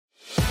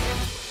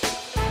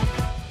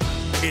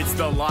It's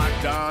the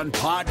Locked On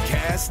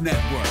Podcast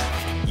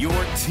Network, your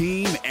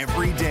team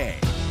every day.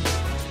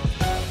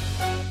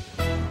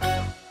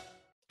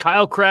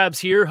 Kyle Krabs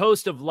here,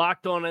 host of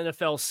Locked On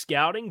NFL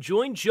Scouting.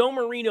 Join Joe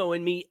Marino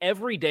and me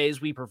every day as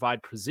we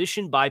provide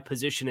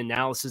position-by-position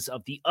analysis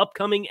of the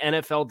upcoming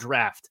NFL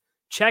Draft.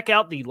 Check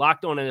out the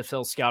Locked On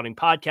NFL Scouting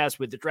podcast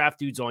with the Draft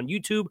Dudes on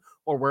YouTube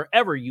or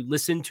wherever you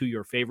listen to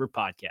your favorite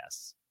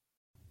podcasts.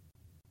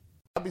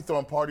 I'll be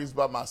throwing parties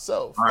by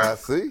myself. All right. I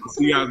see. I'll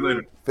see you guys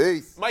later.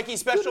 Peace. Mikey,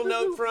 special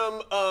note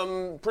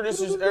from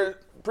producer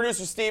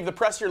Steve, the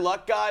Press Your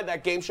Luck guy,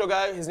 that game show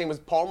guy. His name was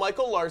Paul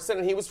Michael Larson,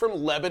 and he was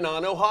from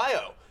Lebanon,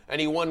 Ohio.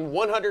 And he won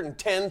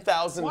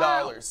 $110,000.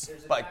 Wow. There's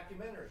a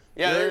documentary.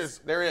 Yeah,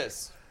 there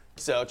is.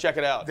 So check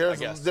it out. There's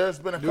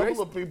been a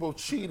couple of people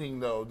cheating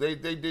though. They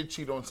did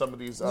cheat on some of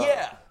these.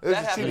 Yeah, there's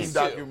that a cheating happens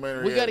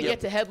documentary. We got to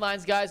get to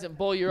headlines, guys, and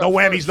Bull, you're No up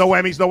whammies, first. no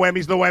whammies, no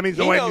whammies, no whammies,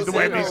 no whammies, He no knows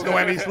whammies, it. no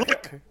whammies.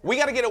 Look. We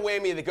got to get a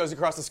whammy that goes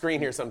across the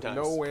screen here sometimes.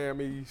 No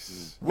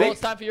whammies. Well,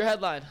 it's time for your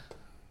headline.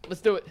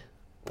 Let's do it.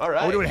 All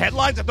right. Are we doing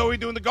headlines? I thought we were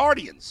doing the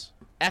Guardians.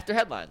 After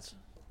headlines.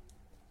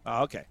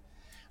 Oh, okay.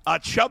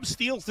 Chubb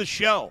steals the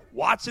show.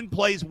 Watson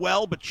plays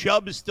well, but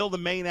Chubb is still the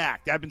main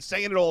act. I've been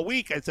saying it all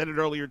week. I said it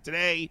earlier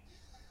today.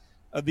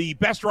 The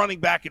best running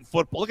back in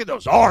football. Look at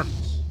those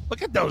arms.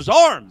 Look at those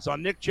arms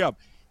on Nick Chubb.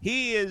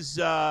 He is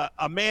a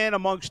man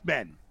amongst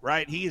men,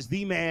 right? He is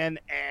the man,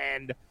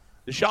 and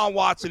Deshaun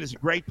Watson is a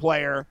great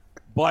player,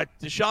 but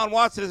Deshaun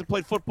Watson hasn't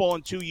played football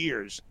in 2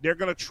 years. They're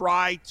going to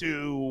try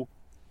to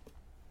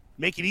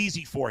make it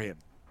easy for him.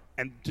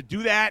 And to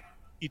do that,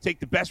 you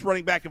take the best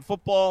running back in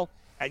football,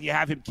 and you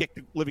have him kick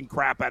the living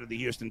crap out of the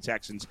Houston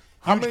Texans.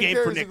 How Huge many game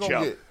for carries Nick he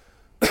Chubb.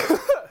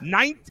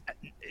 gonna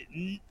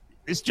get?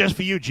 It's just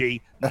for you, G.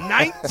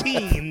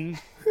 19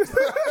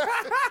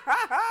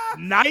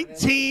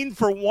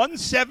 for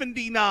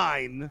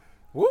 179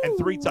 and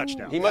 3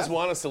 touchdowns. He must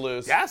want us to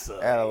lose. That's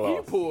And a he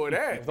loss. pulled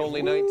that. With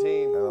only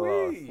 19.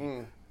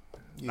 Woo-wee.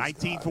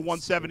 19 for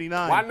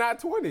 179. Why not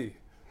 20?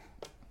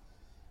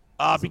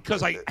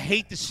 Because I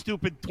hate the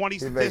stupid 20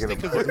 He's making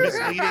statistic him- because it's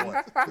misleading.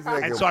 He's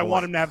making And so I points.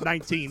 want him to have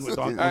 19. With He's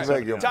All making right,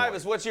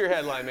 Tyvus, what's your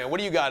headline, man? What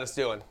do you got us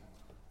doing?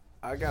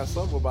 I got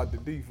something about the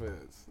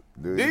defense.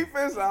 Do you?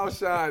 Defense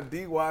outshined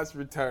D. Watt's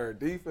return.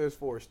 Defense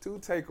forced 2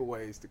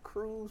 takeaways to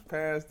cruise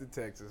past the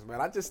Texans. Man,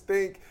 I just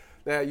think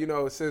that,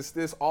 since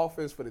this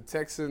offense for the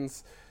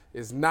Texans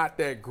is not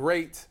that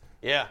great,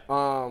 Yeah.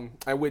 and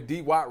with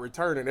D. Watt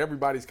returning,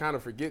 everybody's kind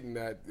of forgetting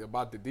that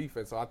about the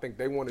defense. So I think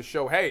they want to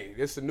show, hey,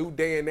 it's a new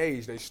day and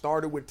age. They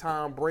started with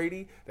Tom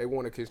Brady. They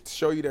want to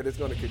show you that it's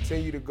going to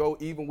continue to go.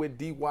 Even with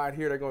D. Watt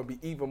here, they're going to be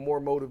even more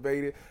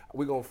motivated.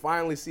 We're going to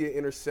finally see an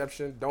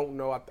interception. Don't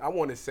know. I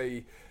want to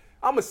say –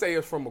 I'm going to say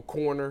it's from a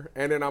corner,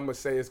 and then I'm going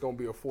to say it's going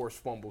to be a forced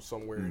fumble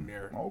somewhere in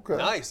there. Okay.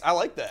 Nice. I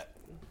like that.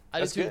 I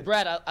do That's too. good.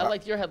 Brad, I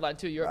like your headline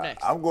too. You're up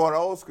next. I'm going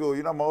old school.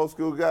 I'm an old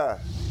school guy.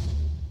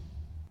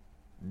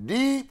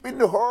 Deep in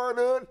the heart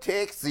of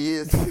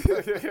Texas,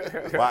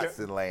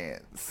 Watson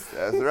lands.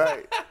 That's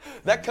right.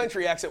 That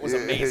country accent was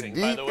amazing,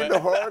 Deep by the way. in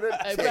the heart of Hey,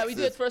 Texas. Brad, we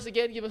do it first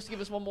again. Give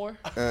us one more.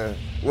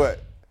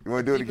 What? You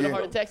want to do it Deep in the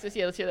heart again? of Texas.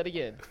 Yeah, let's hear that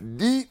again.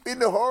 Deep in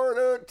the heart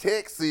of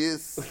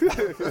Texas,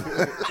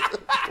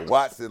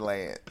 Watson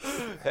lands.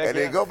 And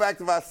then go back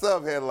to my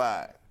sub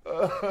headline.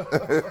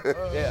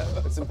 Yeah,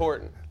 it's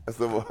important.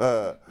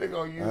 So, They're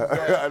gonna use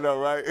that. I know,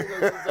 right? I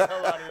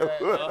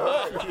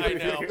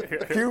know.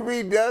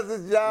 QB does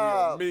his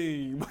job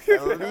Meme.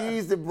 and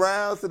leads the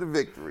Browns to the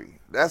victory.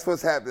 That's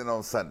what's happening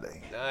on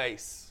Sunday.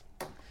 Nice.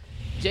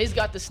 Jay's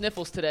got the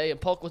sniffles today, and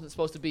Polk wasn't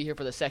supposed to be here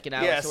for the second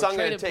hour. Yeah, so so we're I'm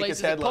going to trading take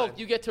his places. And headline. Polk,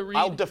 you get to read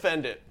I'll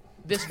defend it.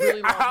 this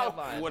really long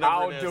headline. Whatever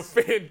I'll it is.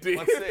 defend it.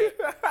 Let's see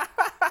it.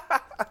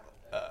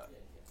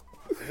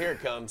 Here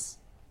it comes.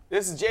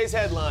 This is Jay's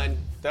headline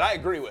that I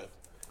agree with.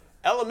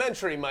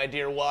 Elementary, my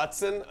dear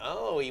Watson.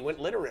 Oh, he went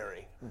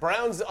literary.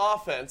 Brown's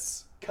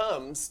offense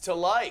comes to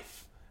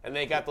life. And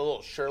they got the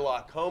little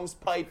Sherlock Holmes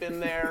pipe in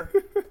there.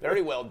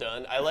 Very well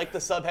done. I like the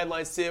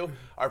sub-headlines, too.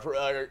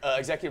 Our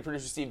executive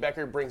producer, Steve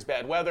Becker, brings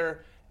bad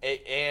weather.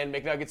 And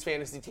McNuggets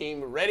fantasy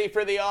team ready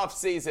for the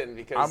offseason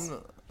because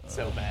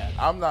so bad.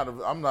 I'm not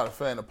a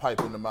fan of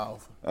pipe in the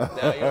mouth. No, you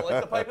don't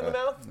like the pipe in the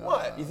mouth? No.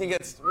 What? You think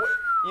it's too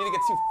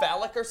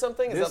phallic or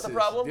something? Is that the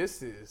problem? You're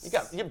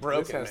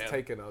broken, This has man.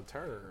 taken a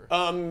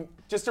turn.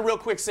 Just a real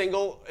quick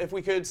single, if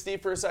we could,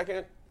 Steve, for a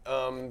second.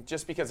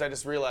 Just because I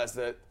just realized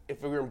that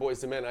if we were in Boys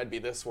to Men, I'd be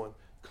this one.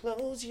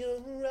 Close your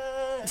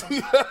eyes.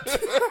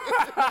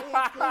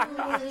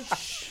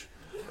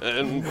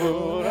 And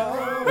put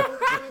on the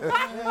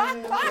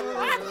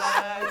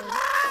light.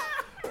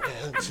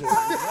 And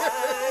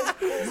tonight,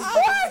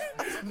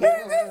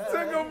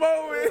 Took a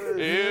moment.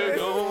 you're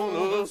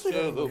gonna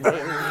celebrate.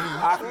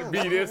 I can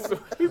be this. But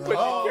you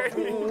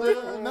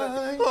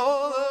can't.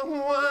 All the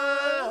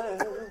while.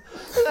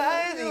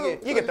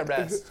 You get the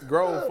rest.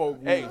 Grown folk.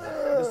 Hey, music.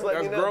 just let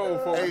That's me know. grown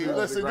folk. Hey, music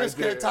listen, right this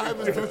there. kid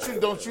Tyvus,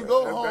 don't you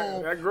go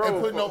home that and grown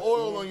put no folk.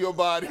 oil on your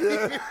body.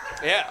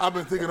 Yeah. I've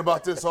been thinking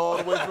about this all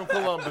the way from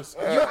Columbus.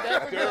 You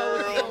never know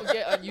what you're going to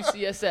get on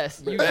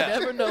UCSS. You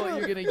never know what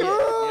you're going to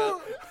get.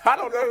 I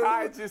don't know how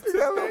I just took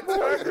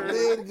that turn.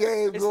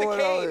 Mid-game It's the going on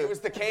cane. here. It was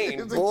the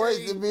cane.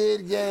 Boys, the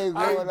mid-game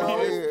going on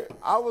here.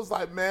 I was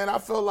like, man, I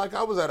felt like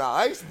I was at an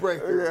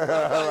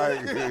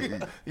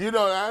icebreaker. You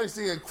know, I ain't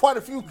seen quite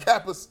a few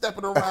Kappas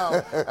stepping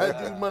around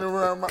as you running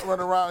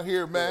around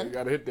here, You man.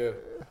 got to hit the.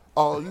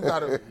 Oh, you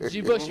gotta.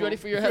 G. Bush, you ready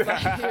for your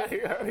headline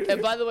here?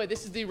 And by the way,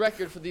 this is the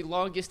record for the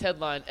longest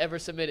headline ever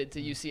submitted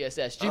to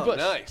UCSS. G. Bush,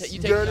 nice. you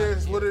take There it it on.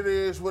 is. What it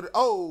is.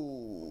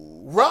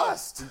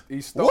 Rust.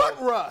 He stole,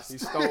 What Rust? He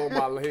stole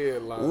my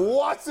headline.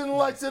 Watson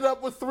lights it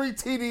up with 3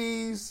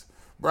 TDs.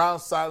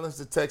 Browns silence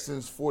the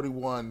Texans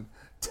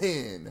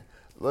 41-10.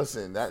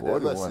 Listen, that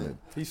 41. listen.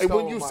 He And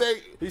when stole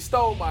you he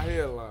stole my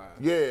headline.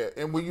 yeah,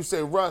 and when you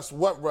say Russ,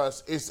 what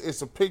Russ?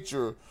 It's a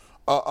picture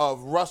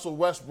of Russell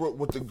Westbrook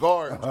with the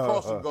guards,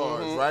 crossing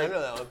guards, right? I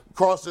know that one.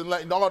 Crossing,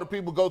 letting all the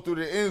people go through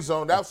the end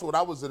zone. That's what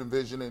I was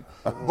envisioning.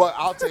 But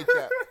I'll take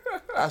that.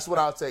 That's what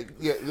I'll take.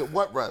 Yeah,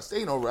 what Russ?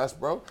 Ain't no Russ,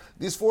 bro.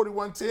 These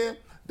 41-10,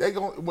 they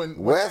going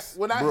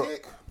when I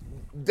hit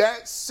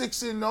that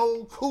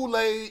 6-0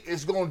 Kool-Aid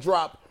is gonna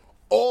drop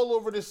all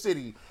over the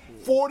city.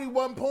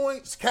 41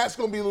 points, cats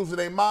gonna be losing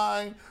their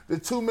mind. The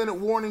 2-minute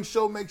warning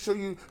show, make sure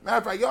you, matter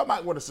of fact, y'all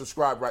might want to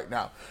subscribe right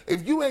now.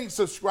 If you ain't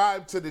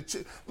subscribed to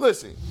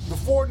listen, the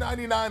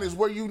 $4.99 is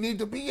where you need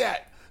to be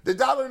at. The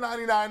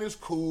 $1.99 is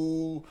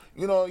cool.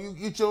 You know, you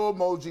get your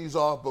emojis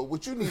off, but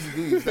what you need to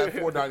do is that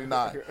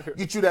 $4.99.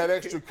 Get you that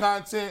extra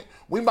content.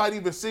 We might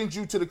even send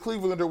you to the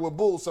Clevelander with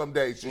Bulls some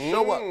days. Just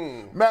show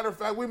up. Matter of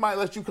fact, we might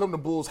let you come to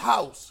Bulls'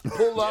 house.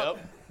 Pull up.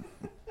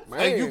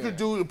 And you can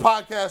do the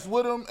podcast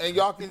with them, and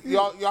y'all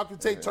can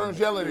take turns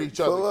yelling at each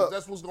other. 'Cause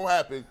that's what's gonna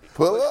happen.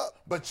 Pull up.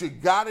 But you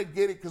gotta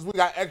get it because we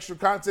got extra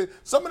content.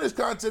 Some of this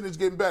content is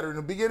getting better. In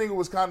the beginning, it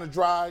was kind of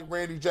dry.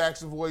 Randy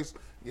Jackson voice,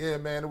 yeah,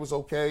 man, it was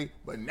okay.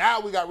 But now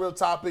we got real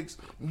topics.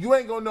 You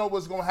ain't gonna know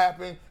what's gonna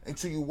happen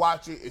until you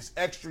watch it. It's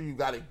extra. You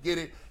gotta get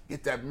it.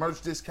 Get that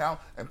merch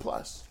discount, and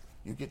plus,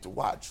 you get to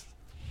watch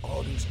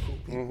all these cool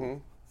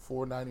people.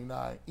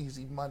 $4.99,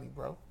 easy money,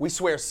 bro. We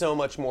swear so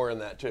much more in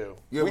that too.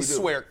 Yeah, we do.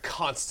 swear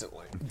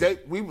constantly.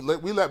 We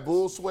let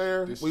Bull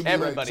swear. We let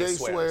Everybody Jay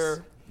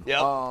swears. swear.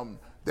 Yep.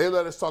 They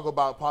let us talk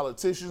about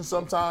politicians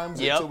sometimes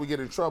until we get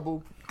in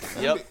trouble.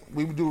 Yep.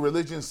 We do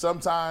religion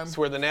sometimes. It's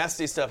where the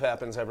nasty stuff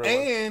happens,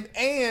 everyone.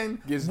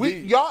 And Gets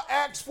deep. y'all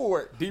asked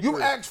for it. Deeper.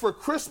 You asked for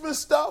Christmas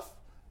stuff.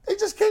 They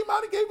just came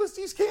out and gave us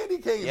these candy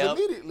canes Yep.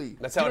 immediately.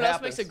 That's You how know it what else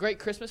happens. makes a great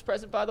Christmas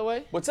present, by the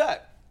way? What's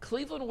that?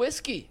 Cleveland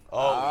whiskey.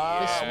 Oh,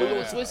 The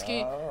smoothest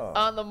whiskey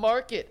on the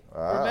market.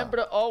 Remember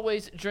to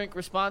always drink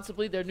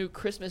responsibly. Their new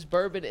Christmas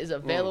bourbon is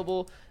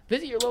available.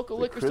 Visit your local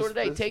liquor store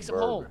today. Christmas Take some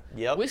home. bourbon.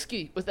 Yep.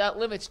 Whiskey without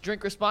limits.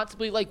 Drink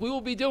responsibly like we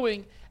will be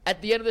doing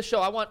at the end of the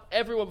show. I want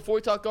everyone, before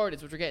we talk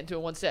Guardians, which we're getting to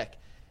in one sec,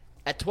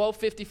 at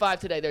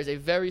 12:55 today, there's a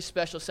very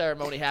special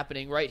ceremony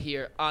happening right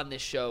here on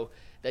this show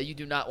that you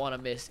do not want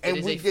to miss. And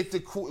It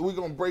is we're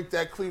gonna break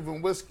that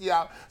Cleveland whiskey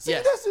out. See,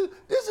 Yes.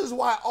 this is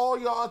why all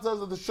y'all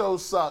others of the show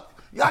suck.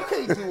 Y'all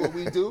can't do what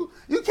we do.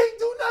 You can't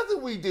do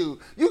nothing we do.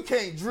 You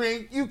can't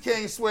drink. You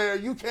can't swear.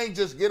 You can't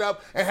just get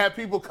up and have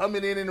people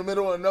coming in the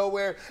middle of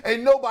nowhere.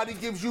 And nobody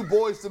gives you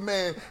Boys to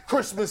Men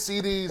Christmas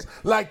CDs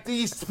like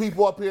these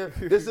people up here.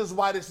 This is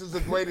why this is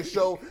the greatest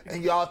show,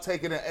 and y'all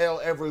taking an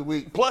L every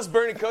week. Plus,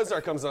 Bernie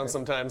Kosar comes on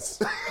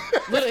sometimes.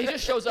 literally, he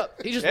just shows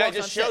up. He just Yeah, walks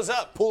he just on set. shows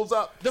up. Pulls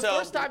up. The So-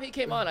 first time he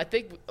came on, I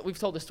think we've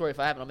told this story. If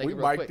I haven't, I'll make We it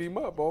real mic'd quick. him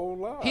up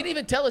online. He didn't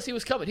even tell us he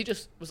was coming. He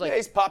just was like, Yeah,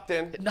 he's popped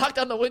in. knocked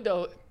on the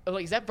window. I'm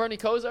like, is that Bernie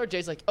Kosar?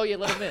 Jay's like, oh yeah,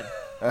 let him in.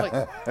 I'm like,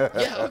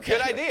 yeah, okay.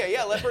 Good idea.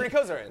 Yeah, let Bernie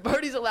Kosar in.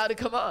 Bernie's allowed to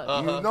come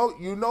on.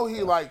 You know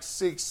he like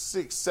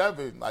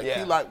 6'7". Like Yeah.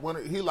 he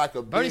like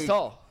a big. Bernie's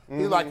tall.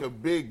 He like a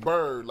big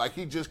bird. Like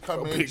he just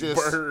come in big just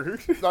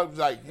bird.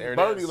 like There it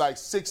Bernie is. like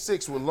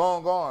 6'6" with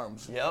long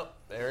arms. Yep,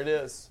 there it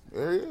is.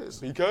 There he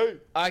is. BK.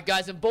 All right,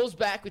 guys, and Bulls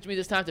back, which means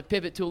it's time to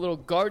pivot to a little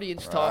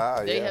Guardians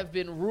talk. They yeah. have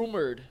been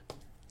rumored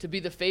to be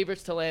the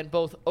favorites to land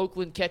both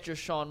Oakland catcher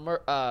Sean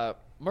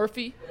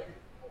Murphy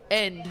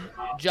and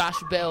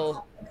Josh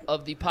Bell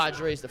of the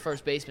Padres, the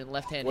first baseman,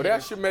 left-handed Well, hitter.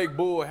 that should make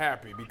Bull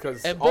happy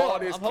because And Bull, all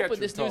I'm this hoping catcher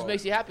this news talk-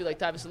 makes you happy, like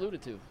Tyvus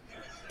alluded to.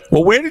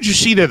 Well, where did you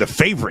see they're the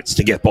favorites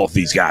to get both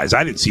these guys?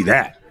 I didn't see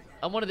that.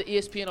 On one of the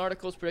ESPN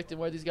articles predicting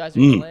where these guys are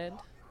going to land.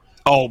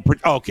 Oh,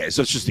 okay.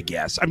 So it's just a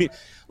guess. I mean,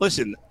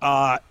 listen,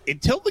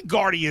 until the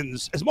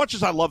Guardians, as much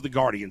as I love the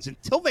Guardians,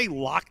 until they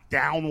lock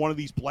down one of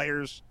these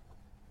players.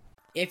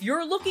 If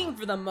you're looking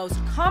for the most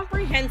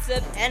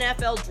comprehensive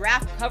NFL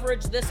draft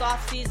coverage this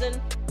offseason,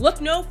 look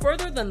no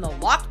further than the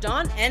Locked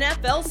On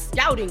NFL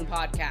Scouting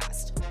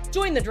Podcast.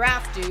 Join the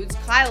draft dudes,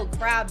 Kyle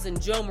Krabs and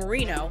Joe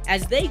Marino,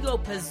 as they go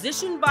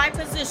position by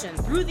position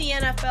through the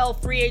NFL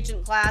free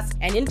agent class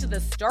and into the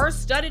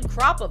star-studded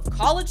crop of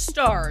college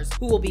stars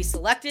who will be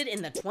selected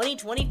in the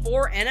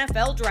 2024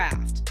 NFL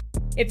Draft.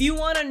 If you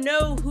want to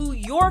know who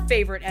your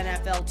favorite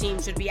NFL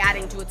team should be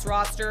adding to its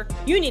roster,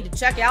 you need to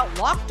check out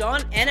Locked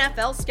On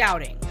NFL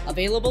Scouting,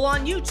 available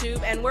on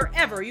YouTube and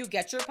wherever you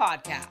get your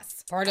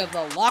podcasts. Part of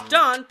the Locked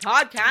On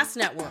Podcast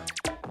Network,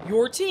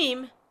 your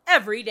team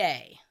every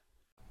day.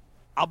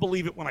 I'll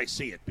believe it when I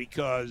see it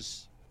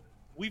because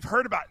we've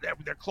heard about that.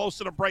 They're close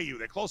to Abreu.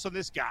 They're close on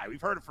this guy.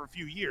 We've heard it for a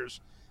few years.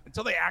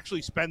 Until they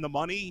actually spend the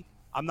money,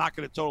 I'm not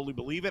going to totally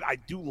believe it. I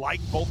do like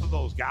both of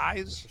those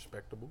guys.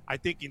 Respectable. I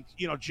think,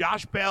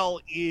 Josh Bell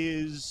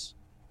is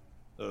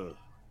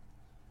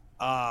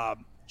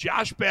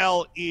Josh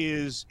Bell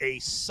is a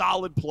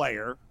solid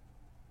player.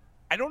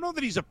 I don't know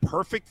that he's a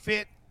perfect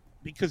fit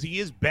because he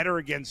is better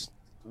against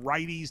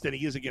righties than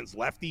he is against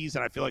lefties,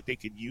 and I feel like they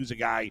could use a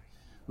guy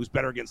who's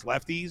better against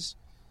lefties.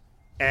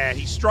 And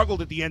he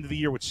struggled at the end of the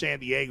year with San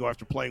Diego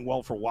after playing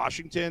well for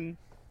Washington.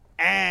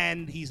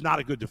 And he's not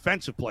a good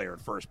defensive player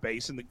at first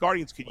base, and the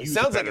Guardians could use.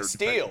 Sounds like a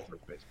steal.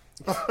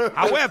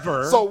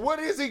 However, so what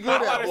is he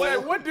good at?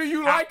 What do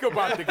you like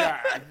about the guy?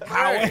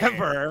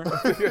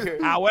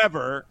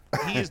 However,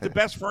 he is the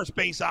best first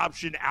base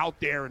option out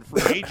there in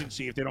free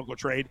agency if they don't go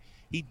trade.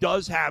 He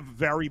does have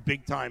very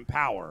big time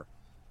power.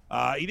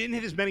 He didn't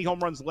hit as many home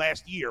runs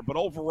last year, but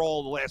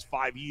overall, the last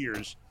 5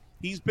 years,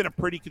 he's been a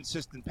pretty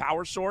consistent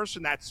power source,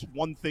 and that's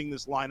one thing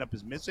this lineup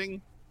is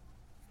missing.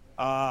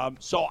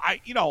 So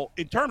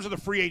in terms of the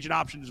free agent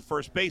options at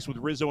first base with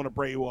Rizzo and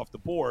Abreu off the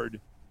board,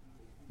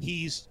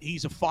 he's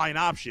a fine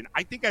option.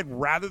 I think I'd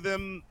rather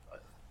them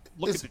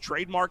look at the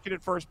trade market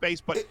at first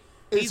base, but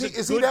is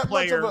he that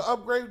player. Much of an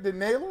upgrade than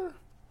Naylor?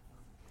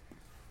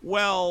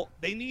 Well,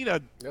 they need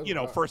a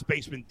first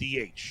baseman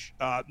DH.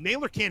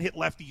 Naylor can't hit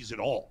lefties at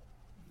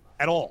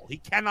all. He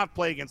cannot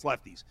play against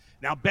lefties.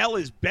 Now, Bell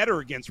is better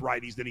against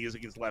righties than he is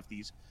against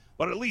lefties,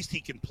 but at least he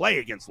can play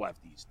against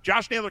lefties.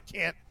 Josh Naylor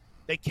can't.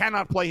 They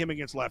cannot play him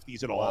against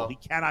lefties at all. Wow. He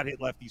cannot hit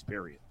lefties,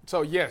 period.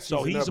 So, yes,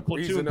 he's a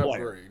platoon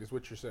player. Upgrade, is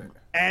what you're saying.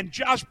 And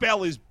Josh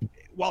Bell is,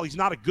 while he's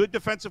not a good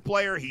defensive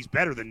player, he's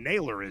better than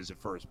Naylor is at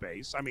first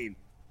base. I mean,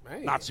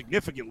 not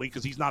significantly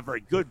because he's not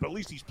very good, but at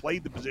least he's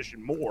played the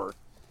position more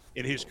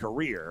in his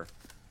career.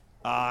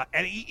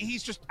 And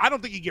he's just – I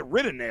don't think you get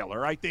rid of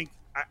Naylor. I think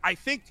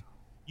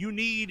you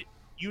need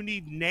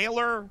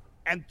Naylor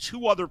and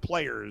two other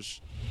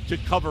players to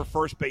cover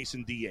first base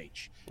and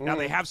DH. Now,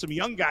 they have some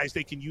young guys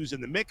they can use in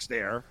the mix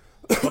there,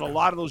 but a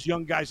lot of those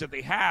young guys that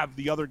they have,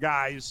 the other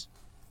guys,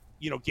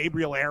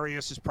 Gabriel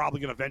Arias is probably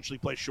going to eventually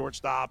play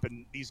shortstop,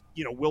 and these,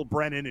 Will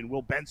Brennan and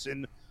Will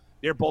Benson,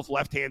 they're both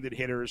left-handed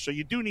hitters, so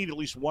you do need at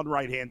least one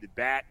right-handed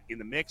bat in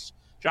the mix.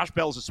 Josh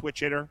Bell's a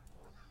switch hitter.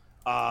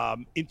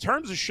 In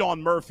terms of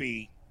Sean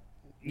Murphy,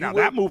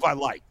 that move I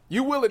like.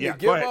 You willing to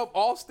give up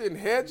Austin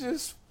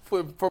Hedges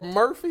for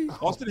Murphy?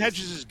 Austin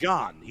Hedges is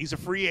gone. He's a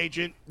free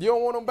agent. You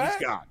don't want him back?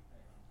 He's gone.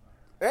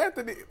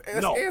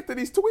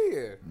 Anthony's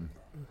twin.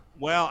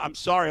 Well, I'm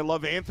sorry. I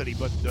love Anthony,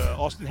 but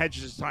Austin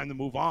Hedges, it's time to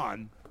move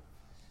on.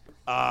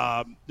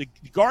 The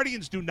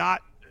Guardians do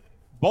not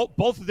 –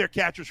 both of their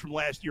catchers from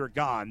last year are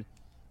gone.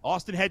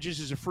 Austin Hedges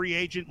is a free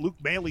agent. Luke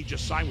Maile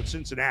just signed with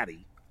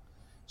Cincinnati.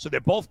 So they're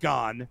both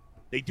gone.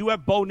 They do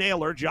have Bo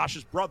Naylor,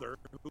 Josh's brother,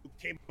 who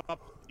came up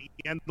at the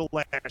end of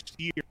last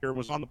year,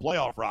 was on the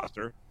playoff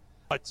roster.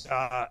 But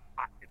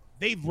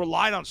they've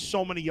relied on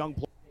so many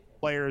young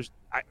players.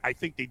 I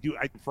think they do.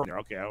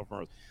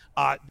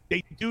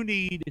 They do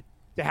need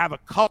to have a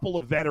couple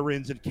of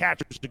veterans, and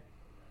catchers a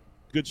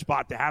good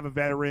spot to have a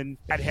veteran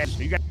at head.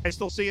 Are you guys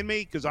still seeing me?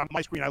 Because on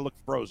my screen I look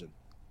frozen.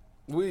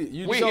 We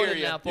hear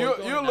you.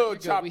 You're a little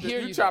chopped.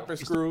 You chopped and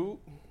screwed.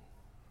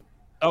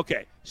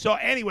 Okay. So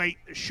anyway,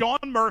 Sean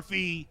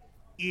Murphy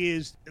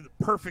is the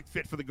perfect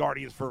fit for the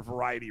Guardians for a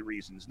variety of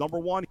reasons. Number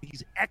one,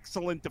 he's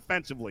excellent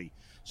defensively.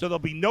 So there'll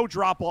be no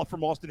drop-off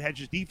from Austin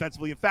Hedges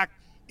defensively. In fact,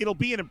 it'll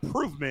be an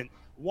improvement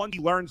once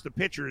he learns the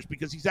pitchers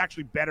because he's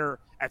actually better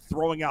at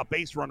throwing out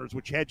base runners,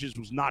 which Hedges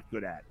was not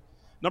good at.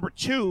 Number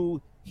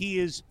two, he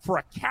is, for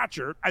a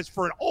catcher, as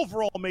for an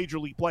overall major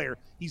league player,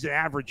 he's an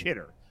average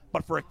hitter.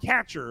 But for a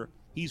catcher,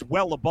 he's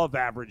well above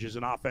average as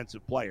an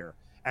offensive player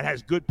and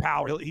has good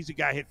power. He's a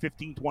guy who hit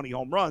 15, 20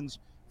 home runs.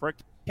 For a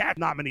catcher,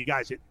 not many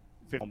guys hit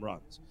 50 home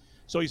runs.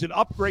 So he's an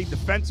upgrade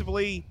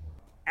defensively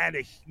and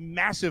a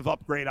massive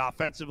upgrade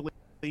offensively.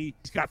 He's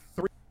got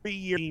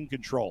 3-year team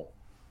control.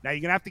 Now,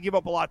 you're going to have to give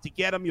up a lot to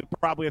get him. You'll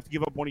probably have to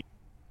give up one of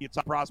your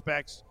top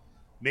prospects,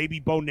 maybe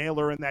Bo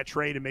Naylor in that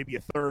trade, and maybe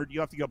a third. You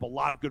have to give up a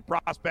lot of good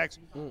prospects.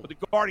 But the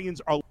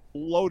Guardians are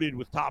loaded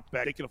with top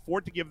bets. They can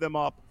afford to give them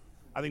up.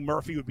 I think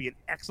Murphy would be an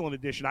excellent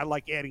addition. I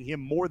like adding him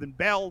more than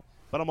Bell,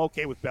 but I'm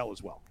okay with Bell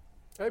as well.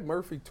 Hey,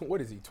 Murphy,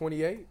 what is he,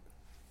 28?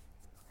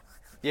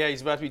 Yeah,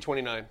 he's about to be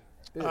 29.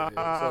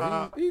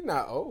 So he's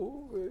not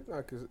old.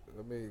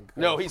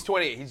 No, he's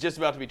 28. He's just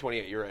about to be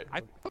 28. You're right.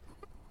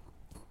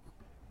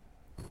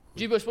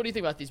 G-Bush, what do you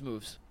think about these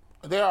moves?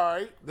 They're all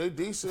right. They're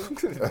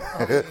decent. They're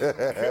all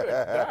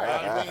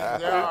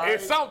right.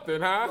 It's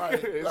something, huh?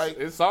 Right.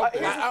 It's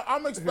something.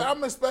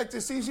 I'm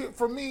expecting. See,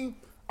 for me,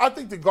 I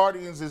think the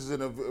Guardians is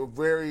in a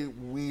very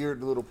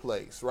weird little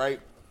place, right?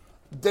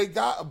 They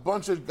got a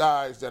bunch of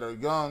guys that are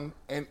young,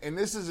 and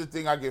this is the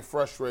thing I get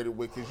frustrated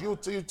with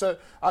because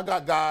I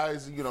got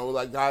guys,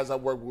 like guys I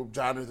work with,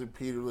 Jonathan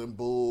Peterlin,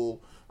 Bull,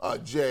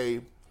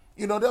 Jay.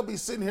 They'll be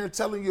sitting here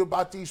telling you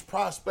about these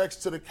prospects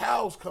till the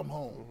cows come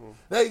home. Mm-hmm.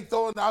 They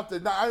throwing out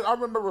I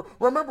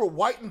remember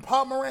White and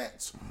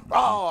Pomerantz.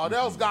 Oh,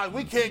 those guys,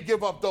 we can't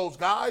give up those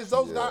guys.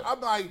 Those guys,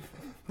 I'm like,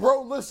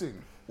 Bro, listen.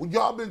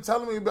 Y'all been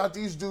telling me about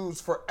these dudes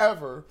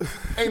forever,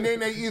 and then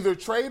they either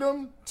trade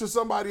them to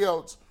somebody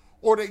else,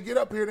 or they get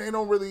up here and they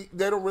don't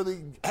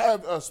really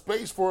have a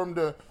space for them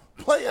to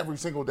play every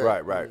single day.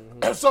 Right.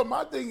 And so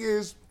my thing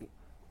is,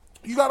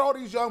 you got all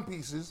these young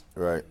pieces.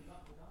 Right.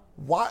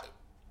 Why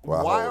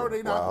are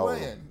they not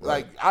playing?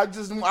 Right. Like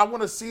I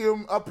want to see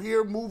them up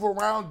here, move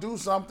around, do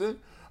something,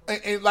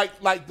 and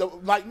like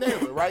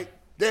Naylor, right?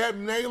 They had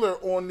Naylor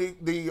on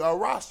the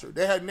roster.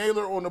 They had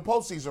Naylor on the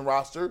postseason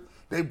roster.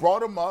 They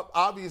brought him up.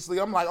 Obviously,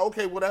 I'm like,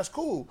 okay, well, that's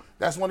cool.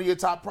 That's one of your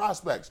top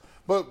prospects.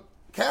 But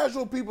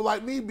casual people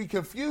like me be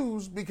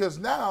confused because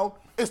now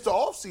it's the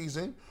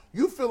offseason.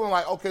 You feeling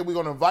like, okay, we're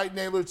going to invite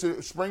Naylor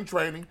to spring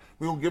training.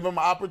 We're going to give him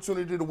an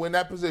opportunity to win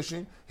that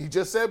position. He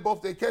just said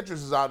both their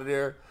catchers is out of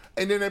there.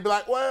 And then they'd be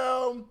like,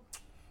 well,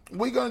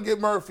 we're going to get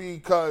Murphy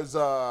because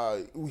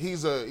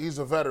he's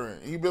a veteran.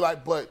 And you'd be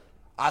like, but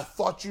I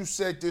thought you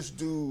said this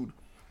dude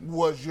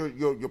was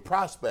your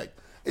prospect.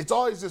 It's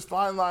always this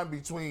fine line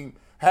between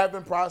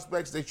having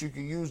prospects that you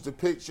can use to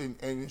pitch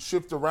and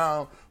shift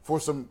around for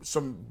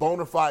some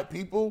bona fide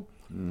people,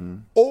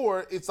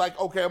 or it's like,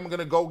 okay, I'm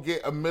gonna go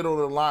get a middle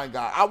of the line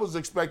guy. I was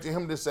expecting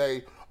him to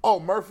say, "Oh,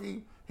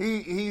 Murphy,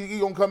 he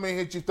gonna come in and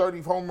hit you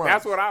 30 home runs."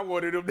 That's what I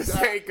wanted him to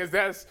say, because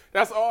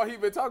that's all he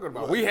been talking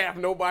about. We have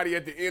nobody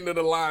at the end of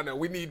the lineup.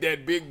 We need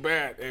that big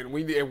bat, and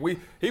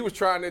he was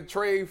trying to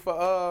trade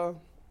for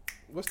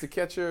what's the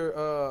catcher?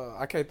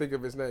 I can't think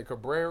of his name.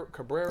 Cabrera?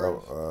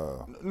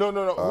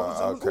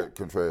 No.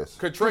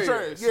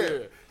 Contreras.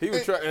 Yeah.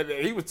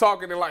 He was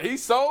talking and like he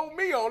sold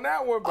me on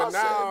that one, but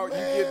now you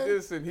get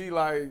this and he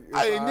like.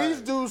 And these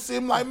dudes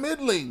seem like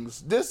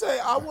middlings. This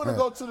ain't. I want to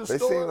go to the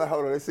store.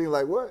 They seem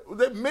like what?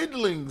 They're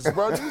middlings,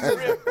 bro. These is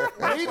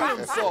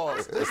medium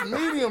sauce. This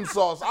medium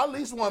sauce. I at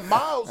least want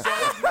mild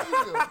sauce.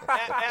 Medium.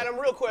 Adam,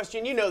 real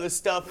question. You know this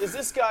stuff. Is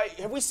this guy?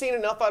 Have we seen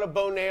enough out of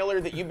Bo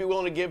Naylor that you'd be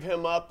willing to give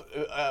him up?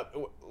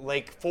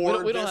 We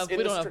don't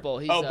have Bull.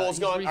 Bull's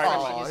gone.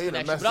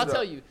 But I'll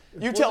tell you.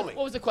 Tell me.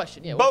 What was the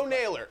question? Yeah. Bo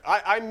Naylor.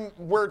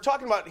 We're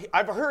talking about.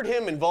 I've heard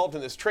him involved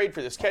in this trade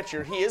for this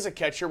catcher. He is a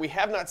catcher. We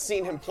have not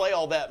seen him play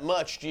all that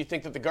much. Do you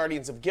think that the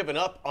Guardians have given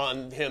up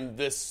on him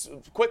this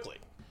quickly?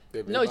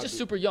 No, he's just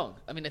super young.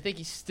 I mean, I think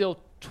he's still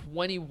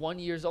 21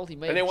 years old.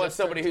 And they want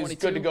somebody who's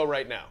good to go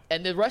right now.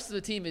 And the rest of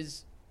the team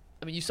is.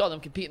 I mean, you saw them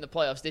compete in the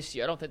playoffs this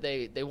year. I don't think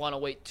they want to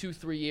wait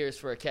 2-3 years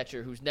for a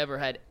catcher who's never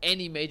had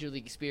any major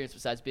league experience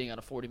besides being on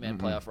a 40-man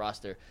playoff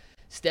roster.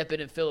 Step in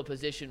and fill a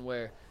position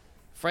where,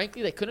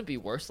 frankly, they couldn't be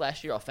worse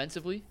last year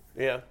offensively.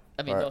 Yeah.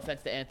 I mean, no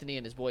offense to Anthony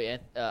and his boy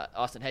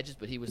Austin Hedges,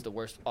 but he was the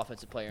worst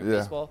offensive player in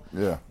baseball.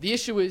 Yeah. The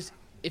issue is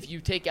if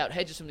you take out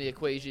Hedges from the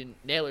equation,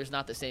 Naylor's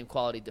not the same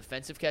quality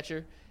defensive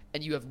catcher,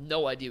 and you have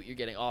no idea what you're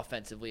getting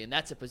offensively. And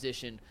that's a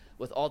position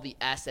with all the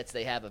assets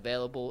they have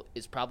available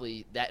is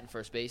probably that in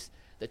first base.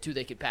 The two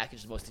they could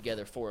package the most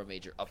together for a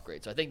major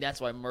upgrade. So I think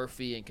that's why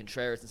Murphy and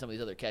Contreras and some of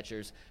these other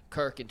catchers,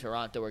 Kirk in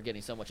Toronto, are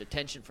getting so much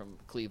attention from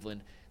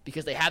Cleveland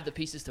because they have the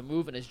pieces to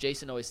move. And as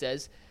Jason always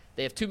says,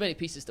 they have too many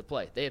pieces to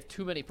play. They have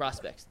too many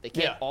prospects. They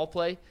can't all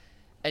play.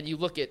 And you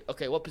look at,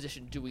 okay, what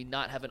position do we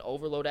not have an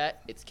overload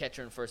at? It's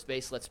catcher and first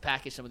base. Let's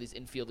package some of these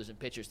infielders and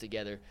pitchers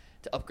together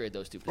to upgrade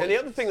those two positions. And the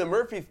other thing,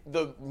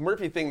 the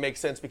Murphy thing makes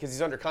sense because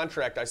he's under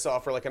contract, I saw,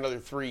 for like another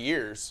 3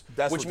 years,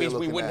 which means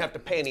we wouldn't have to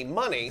pay any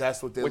money,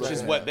 which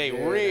is what they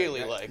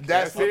really like.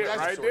 That's it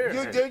right there.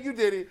 You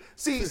did it.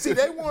 See,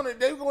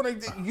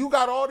 you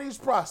got all these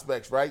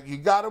prospects, right? You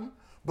got them,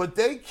 but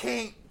they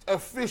can't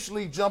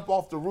officially jump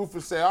off the roof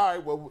and say, all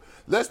right, well,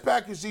 let's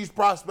package these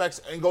prospects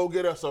and go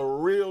get us a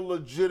real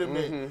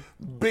legitimate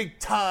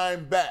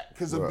big-time bat.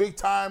 Because a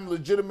big-time,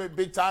 legitimate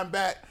big-time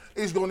bat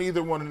is going to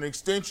either want an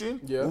extension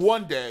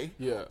one day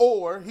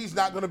or he's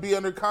not going to be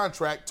under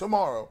contract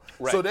tomorrow.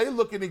 Right. So they're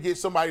looking to get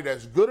somebody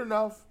that's good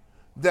enough,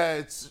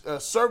 that's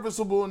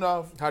serviceable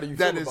enough, that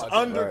is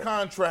under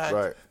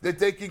contract, that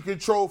they can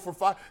control for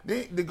 5.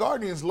 The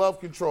Guardians love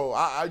control.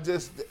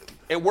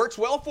 It works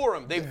well for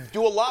them. They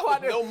do a lot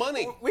with no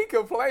money. We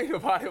complain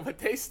about it, but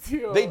they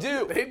still. They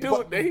do. They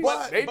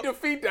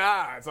defeat the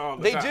odds all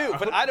the time. They do,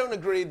 but I don't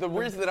agree. The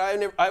reason that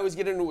I always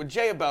get into with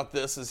Jay about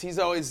this is he's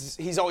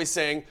always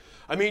saying,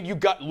 I mean,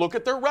 look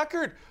at their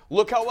record.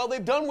 Look how well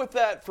they've done with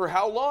that for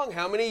how long,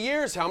 how many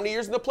years in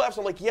the playoffs.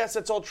 I'm like, yes,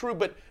 that's all true,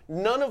 but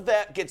none of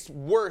that gets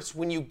worse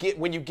when you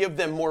give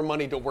them more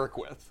money to work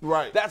with.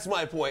 Right. That's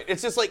my point.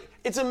 It's just like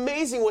it's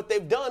amazing what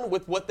they've done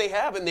with what they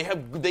have, and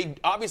they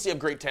obviously have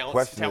great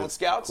talent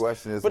scouts.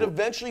 But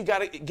eventually you got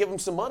to give them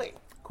some money.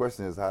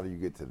 Question is, how do you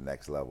get to the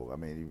next level? I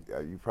mean,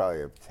 you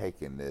probably have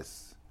taken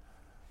this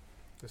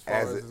as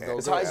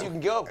high as you can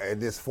go in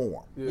this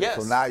form.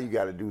 Yes. So now you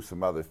got to do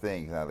some other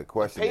things. Now the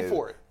question is,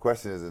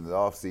 in the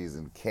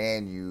offseason,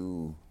 can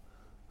you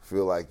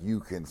feel like you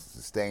can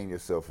sustain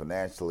yourself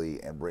financially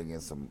and bring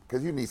in some,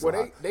 because you need some.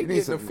 Well, they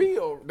get the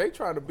field. They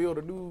trying to build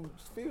a new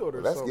field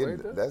or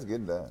something. That's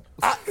getting done.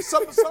 Am I paying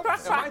for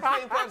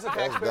that as a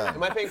taxpayer?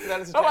 Am I paying for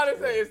that as a taxpayer? Somebody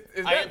say,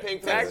 is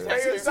that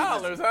taxpayers'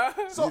 dollars, huh?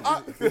 So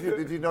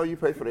did you know you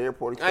paid for the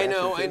airport expansion? I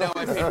know.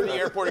 I paid for the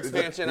airport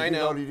expansion.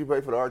 Did you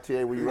pay for the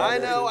RTA when you were I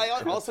know. I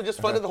also just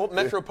funded the whole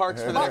Metro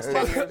Parks for the next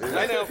 10 years.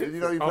 I know. Did you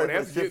know you paid for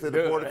the ships at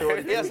the Port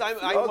Authority? Yes, I'm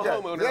a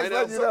homeowner. I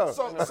know.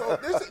 So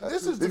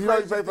this is the Did you know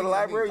you paid for the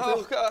library too?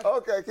 Oh, God.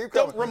 Okay, keep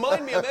coming. Don't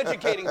remind me of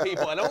educating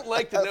people. I don't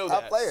like to know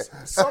that. I'm playing.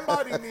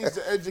 Somebody needs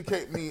to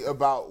educate me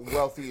about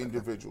wealthy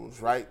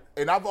individuals, right?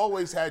 And I've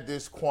always had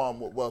this qualm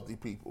with wealthy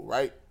people,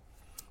 right?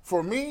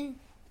 For me,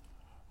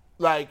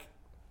 like,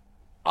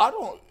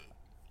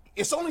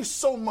 it's only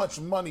so much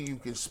money you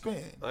can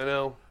spend. I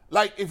know.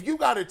 Like, if you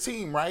got a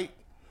team, right?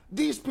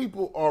 These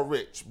people are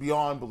rich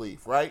beyond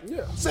belief, right?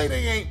 Yeah. Say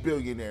they ain't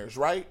billionaires,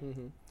 right?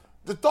 Mm-hmm.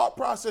 The thought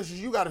process is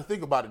you got to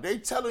think about it. They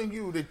telling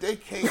you that they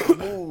can't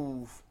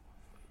move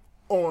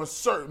on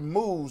certain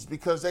moves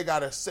because they got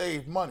to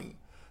save money.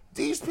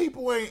 These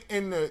people ain't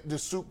in the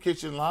soup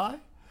kitchen line.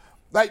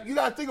 Like, you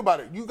got to think about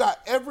it. You got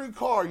every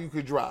car you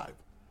could drive.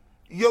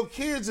 Your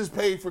kids is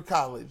paid for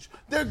college.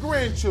 Their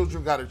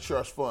grandchildren got a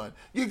trust fund.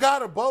 You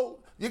got a boat.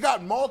 You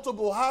got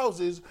multiple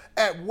houses.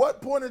 At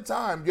what point in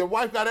time, your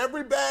wife got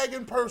every bag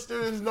and purse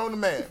there is known to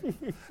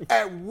man.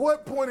 At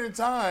what point in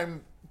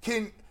time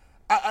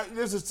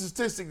there's a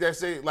statistic that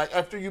say, like,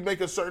 after you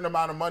make a certain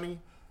amount of money,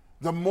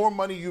 the more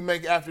money you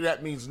make after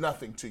that means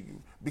nothing to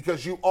you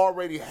because you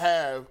already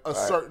have a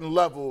certain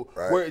level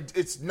where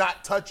it's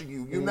not touching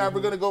you. You're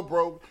never going to go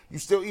broke. You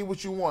still eat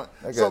what you want.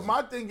 So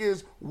my thing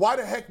is, why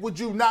the heck would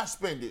you not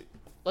spend it?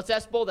 Let's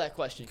ask Bull that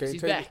question because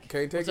he's back.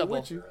 Can't take it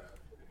with you.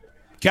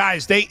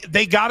 Guys, they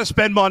got to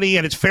spend money,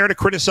 and it's fair to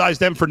criticize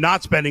them for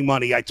not spending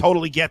money. I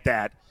totally get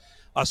that.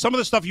 Some of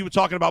the stuff you were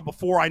talking about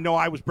before, I know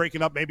I was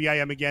breaking up. Maybe I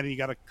am again, and you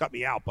got to cut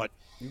me out. But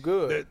you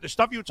good. The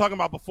stuff you were talking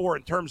about before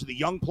in terms of the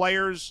young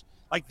players,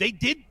 like they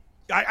did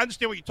 – I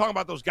understand what you're talking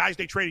about, those guys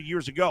they traded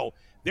years ago.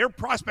 Their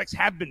prospects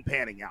have been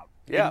panning out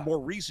in more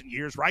recent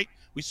years, right?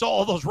 We saw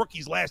all those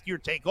rookies last year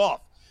take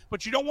off.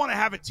 But you don't want to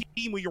have a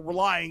team where you're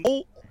relying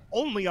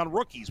only on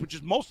rookies, which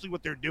is mostly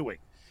what they're doing.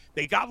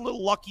 They got a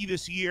little lucky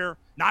this year.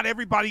 Not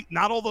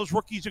all those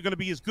rookies are going to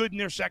be as good in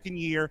their second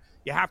year.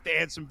 You have to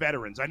add some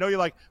veterans. I know you're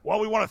like, well,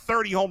 we want a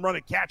 30 home run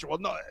catcher. Well,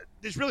 no,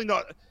 there's really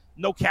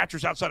no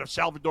catchers outside of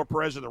Salvador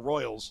Perez or the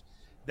Royals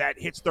that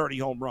hits 30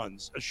 home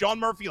runs. Sean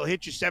Murphy will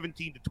hit you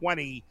 17 to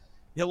 20.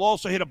 He'll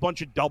also hit a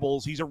bunch of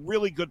doubles. He's a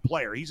really good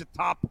player. He's a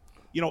top,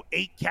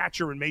 8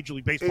 catcher in Major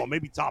League Baseball,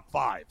 maybe top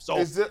 5.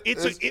 So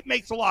it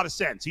makes a lot of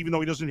sense, even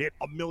though he doesn't hit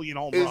a million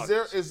home runs.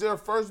 Is there a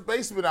first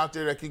baseman out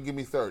there that can give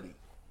me 30?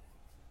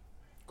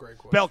 Great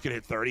question. Bell can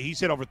hit 30. He's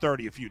hit over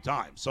 30 a few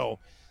times. So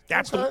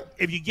that's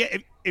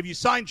if you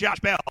sign Josh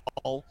Bell,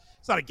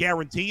 it's not a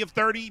guarantee of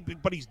 30,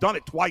 but he's done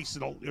it twice.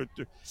 I think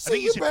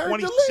he's hit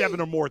 27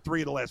 or more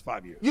 3 of the last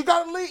 5 years. You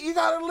gotta lead. You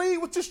gotta lead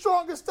with your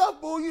strongest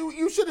stuff, boo.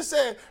 You should have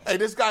said, "Hey,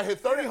 this guy hit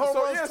 30 home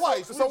runs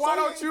twice." So why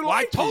don't you? Well,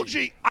 I told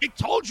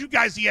you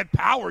guys he had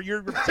power. You're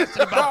obsessed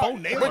about Bo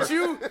Naylor. But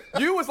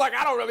you was like,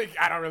 I don't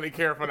really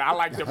care for that. I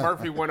like that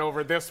Murphy went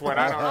over this one.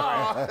 I don't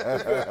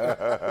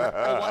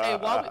know.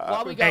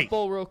 While we got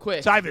Bull real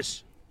quick,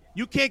 Tyvis,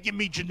 you can't give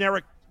me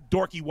generic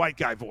dorky white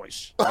guy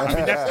voice. I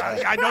mean,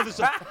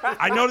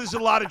 I know there's a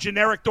lot of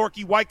generic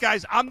dorky white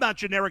guys. I'm not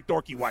generic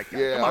dorky white guy.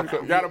 Yeah,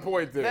 come on. Got a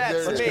point there.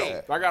 That's me.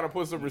 I got to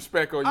put some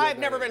respect on you. I've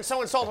never been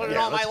so insulted in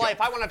all my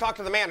life. I want to talk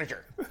to the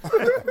manager.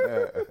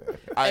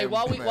 Hey,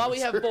 while we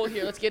have Bull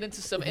here, let's get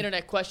into some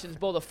internet questions.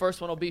 Bull, the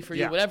first one will be for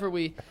you. Whenever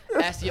we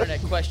ask the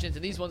internet questions,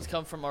 and these ones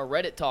come from our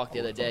Reddit talk the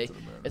other day.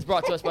 It's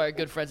brought to us by our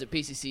good friends at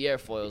PCC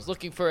Airfoils.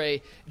 Looking for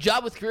a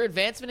job with career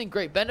advancement and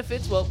great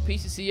benefits? Well,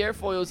 PCC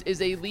Airfoils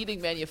is a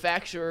leading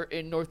manufacturer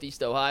in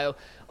Northeast Ohio.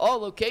 All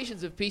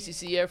locations of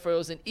PCC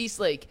Airfoils in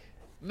Eastlake,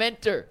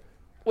 Mentor,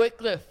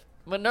 Wickliffe,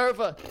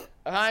 Minerva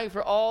are hiring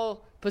for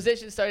all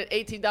positions starting at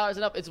 $18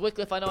 and up. It's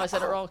Wickliffe. I know I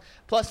said it wrong.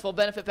 Plus full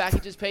benefit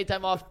packages, paid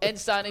time off, and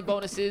signing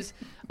bonuses.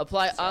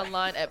 Apply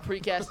online at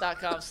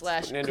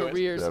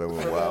precast.com/careers for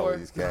more.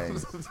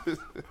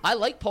 I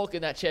like Polk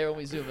in that chair when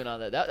we zoom in on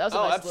that. That was a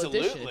nice little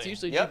addition. It's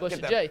usually G. Bush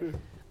and Jay.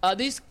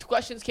 These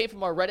questions came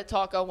from our Reddit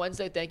talk on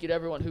Wednesday. Thank you to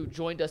everyone who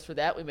joined us for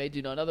that. We may do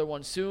another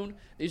one soon.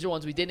 These are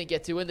ones we didn't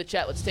get to in the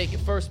chat. Let's take it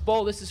first.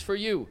 Bo, this is for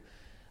you.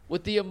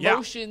 With the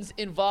emotions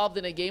involved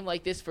in a game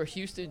like this for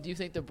Houston, do you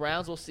think the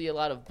Browns will see a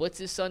lot of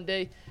blitzes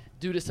Sunday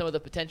due to some of the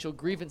potential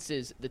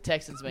grievances the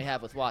Texans may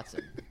have with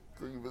Watson?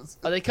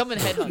 Are they coming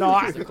headhunting? No,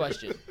 is the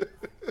question.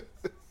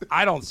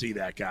 I don't see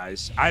that,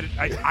 guys.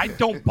 I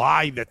don't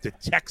buy that the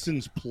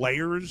Texans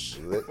players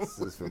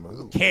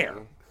care.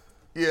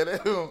 Yeah, they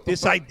don't.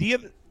 This idea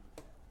 –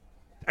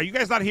 are you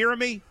guys not hearing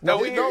me? No,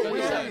 we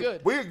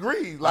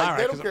agree. Like,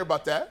 they don't care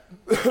about that.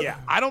 Yeah,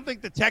 I don't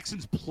think the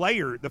Texans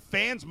player – the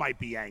fans might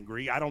be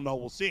angry. I don't know.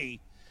 We'll see.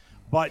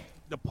 But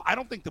I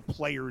don't think the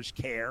players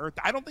care.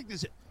 I don't think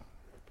this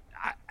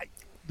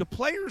 – the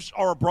players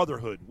are a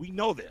brotherhood. We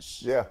know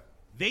this. Yeah.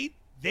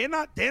 they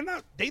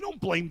don't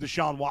blame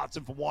Deshaun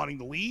Watson for wanting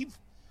to leave.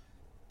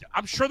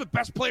 I'm sure the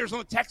best players on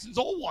the Texans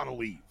all want to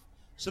leave.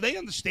 So they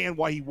understand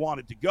why he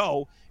wanted to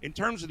go. In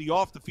terms of the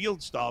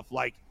off-the-field stuff,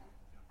 like,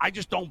 I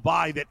just don't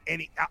buy that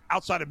any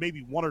outside of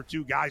maybe one or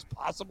two guys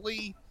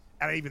possibly,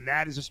 and even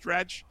that is a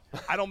stretch.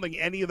 I don't think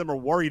any of them are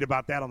worried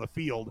about that on the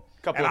field.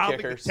 Couple and of I don't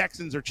kickers. think the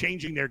Texans are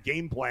changing their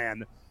game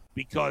plan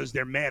because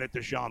they're mad at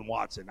Deshaun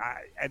Watson.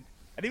 And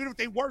even if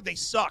they were, they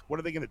suck. What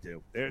are they going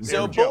to do?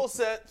 So Bull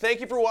said, thank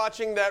you for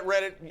watching that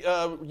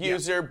Reddit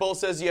user. Yeah. Bull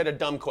says you had a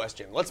dumb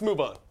question. Let's move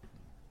on.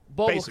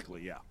 Bull,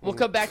 basically, yeah. We'll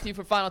come back to you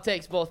for final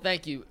takes, Bull.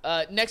 Thank you.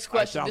 Next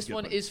question. This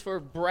one is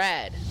for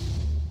Brad.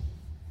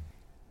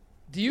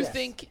 Do you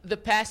think the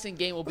passing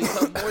game will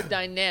become more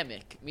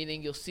dynamic,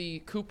 meaning you'll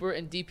see Cooper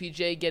and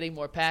DPJ getting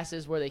more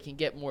passes where they can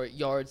get more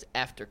yards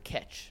after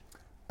catch?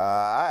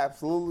 I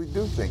absolutely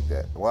do think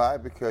that. Why?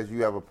 Because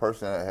you have a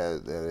person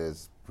that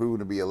has proven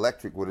to be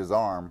electric with his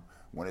arm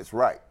when it's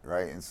right?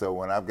 And so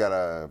when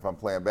if I'm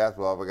playing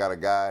basketball, if I got a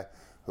guy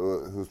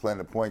who's playing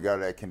the point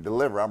guard that can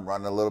deliver, I'm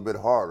running a little bit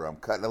harder. I'm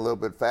cutting a little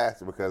bit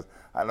faster because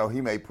I know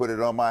he may put it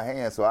on my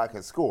hand so I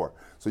can score.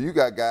 So you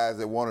got guys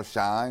that want to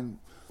shine.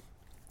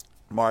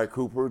 Amari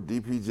Cooper,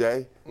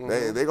 DPJ,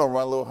 they're going to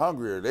run a little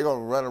hungrier. They're going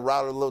to run a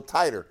route a little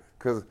tighter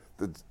because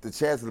the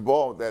chance of the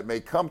ball that may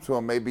come to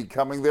them may be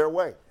coming their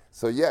way.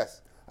 So,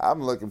 yes,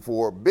 I'm looking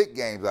for big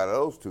games out of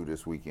those two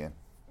this weekend.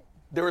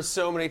 There were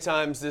so many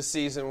times this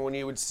season when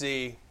I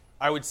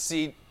would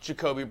see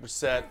Jacoby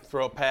Brissett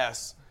throw a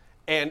pass,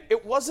 and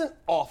it wasn't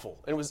awful.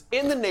 It was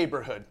in the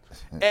neighborhood.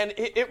 And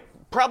it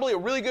probably a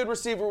really good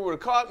receiver would have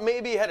caught,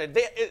 maybe they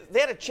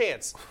had a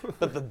chance.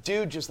 But the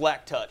dude just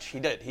lacked touch. He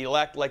did. He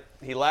lacked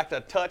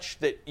a touch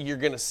that you're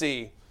going to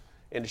see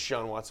in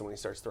Deshaun Watson when he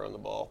starts throwing the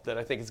ball that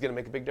I think is going to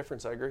make a big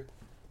difference. I agree.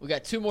 We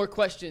got two more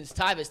questions.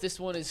 Tyvis, this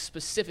one is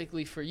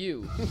specifically for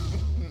you.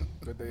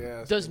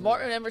 Does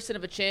Martin Emerson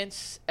have a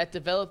chance at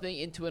developing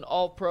into an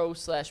all-pro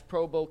 /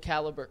 Pro Bowl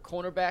caliber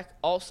cornerback?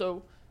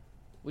 Also,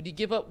 would you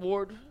give up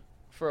Ward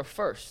for a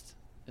first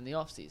in the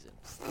offseason?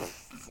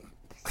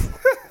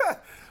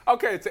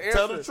 Okay, to answer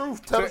Tell the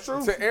truth.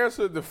 To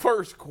answer the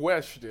first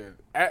question,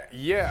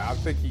 yeah, I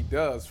think he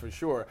does for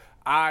sure.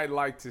 I'd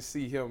like to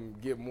see him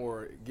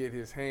get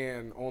his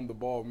hand on the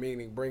ball,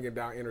 meaning bringing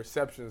down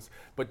interceptions.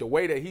 But the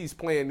way that he's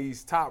playing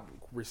these top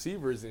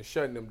receivers and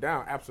shutting them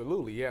down,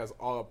 absolutely. He has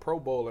all Pro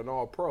Bowl and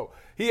all pro.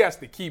 He has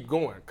to keep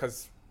going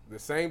because the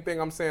same thing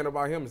I'm saying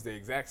about him is the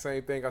exact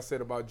same thing I said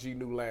about G.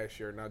 New last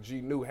year. Now, G.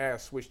 New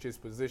has switched his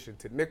position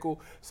to nickel,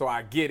 so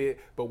I get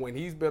it. But when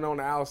he's been on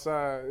the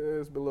outside,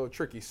 it's been a little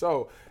tricky.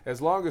 So as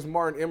long as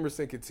Martin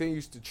Emerson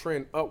continues to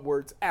trend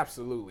upwards,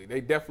 absolutely. They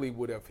definitely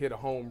would have hit a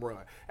home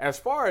run. As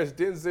far as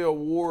Denzel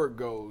Ward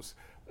goes,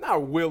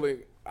 not willing.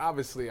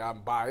 Obviously,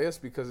 I'm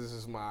biased because this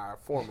is my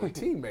former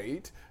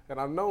teammate, and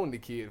I've known the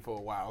kid for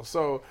a while.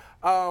 So,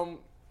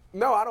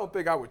 no, I don't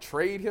think I would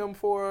trade him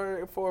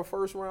for a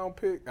first-round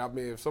pick. I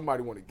mean, if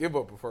somebody want to give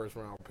up a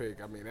first-round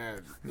pick, I mean,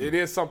 it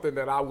is something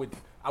that I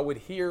would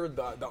hear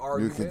the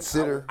argument. You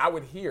consider? I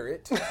would hear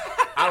it.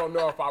 I don't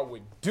know if I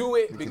would do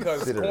it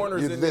because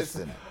corners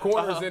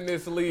in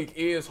this league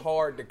is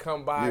hard to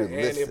come by.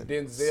 If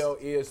Denzel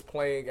is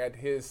playing at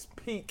his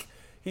peak,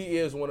 he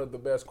is one of the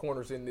best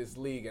corners in this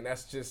league, and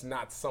that's just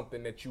not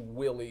something that you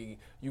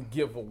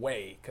give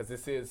away because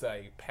this is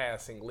a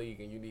passing league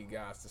and you need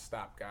guys to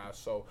stop guys.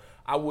 So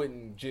I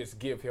wouldn't just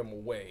give him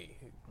away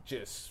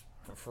just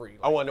for free.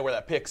 I want to know where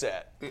that pick's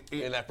at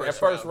in that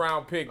first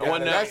round pick.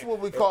 That's what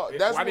we call.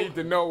 I need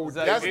to know. Is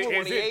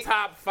it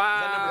top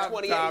 5,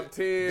 top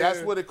 10?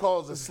 That's what it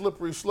calls a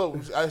slippery slope.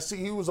 I see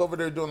he was over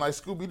there doing like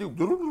Scooby Doo.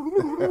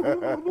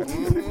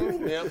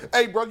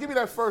 Hey, bro, give me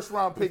that first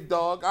round pick,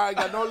 dog. I ain't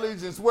got no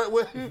allegiance.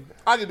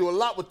 I can do a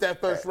lot with that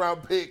first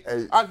round pick.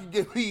 I can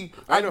give me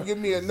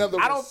another.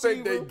 I don't receiver.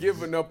 think they're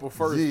giving up a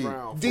first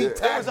round.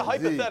 That was a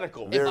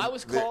hypothetical. If I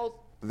was called.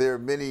 There are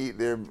many.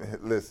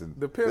 Listen.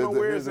 Depending on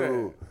where it's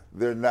at.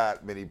 There are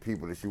not many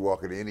people that you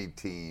walk into any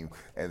team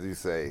and you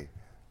say,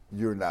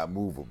 you're not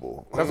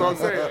movable. That's what I'm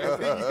saying.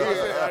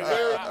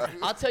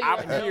 I'll tell you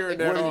right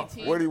now, if any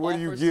team what do you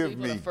offers give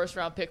Cleveland me? a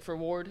first-round pick for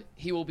Ward,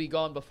 he will be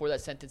gone before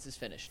that sentence is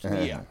finished.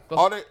 Yeah.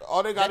 All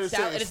they got to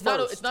say is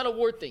it's not a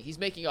Ward thing. He's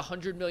making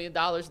 $100 million,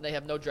 and they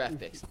have no draft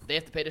picks. They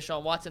have to pay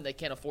Deshaun Watson. They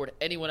can't afford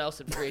anyone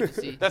else in free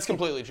agency. That's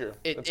completely true.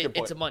 That's a good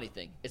point. It's a money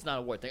thing. It's not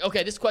a Ward thing.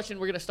 Okay, this question,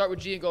 we're going to start with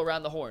G and go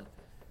around the horn.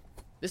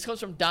 This comes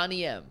from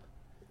Donnie M.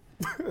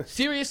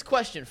 Serious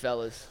question,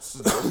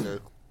 fellas.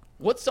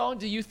 What song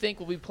do you think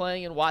will be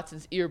playing in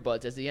Watson's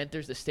earbuds as he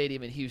enters the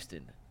stadium in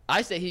Houston?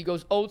 I say he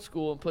goes old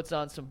school and puts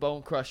on some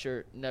Bone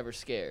Crusher, Never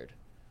Scared.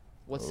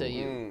 What say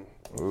you?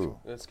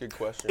 That's a good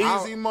question.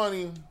 Easy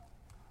Money.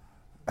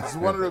 It's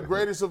one of the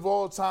greatest of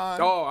all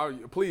time. Oh,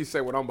 please say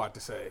what I'm about to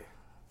say.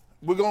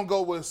 We're gonna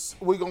go with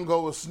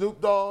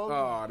Snoop Dogg.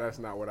 Oh, that's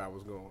not what I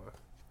was going.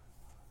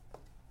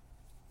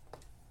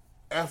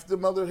 F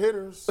them other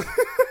hitters.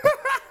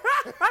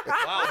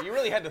 Wow, you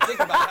really had to think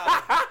about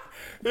how.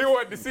 He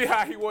wanted to see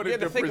how he wanted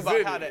to think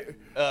present about how it.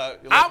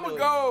 to. I'm gonna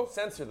go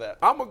censor that.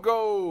 I'm gonna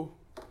go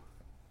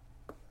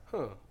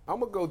I'm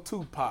going to go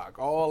Tupac,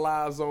 All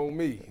Eyes on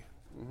Me.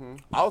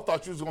 I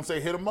thought you was going to say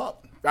hit him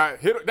up.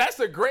 That's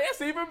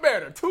even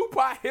better.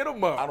 Tupac, Hit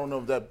 'em Up. I don't know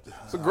if that.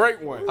 It's a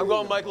great one. I'm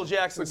going Michael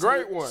Jackson. It's a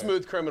great one.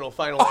 Smooth Criminal.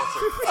 Final answer.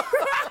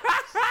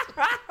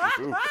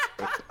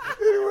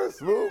 He was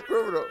Smooth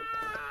Criminal.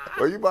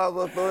 Well, you might as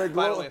well throw that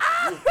Final glow.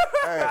 answer.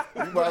 Hey,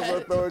 you might as well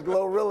throw a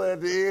Glorilla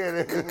at the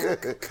end.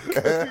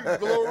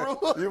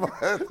 Glorilla? You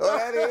might as well throw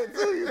that in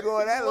too. You go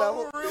at that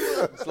level.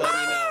 Just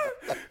letting you know.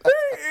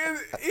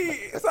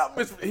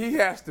 He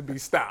has to be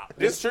stopped.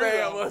 It's This true,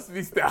 man though. must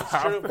be stopped.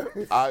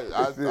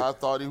 I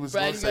thought he was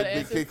Brad, going to you say got an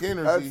big answer? kick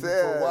energy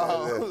That's for a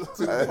while.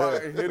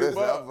 Tupac, Hit 'em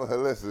Up.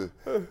 Listen,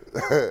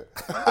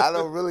 I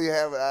don't really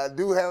have. I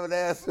do have an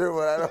answer,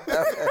 but I don't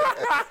have.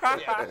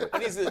 Yeah.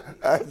 And he's a,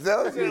 I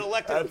told he's an you.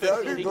 elected I official.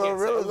 told you, He can't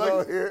say Glorilla's it.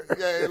 on here.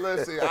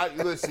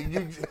 Yeah, listen,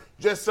 you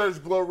just search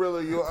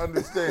Glorilla, you'll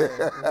understand.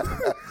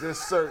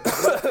 Just search.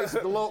 It's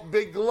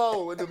big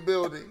glow in the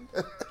building.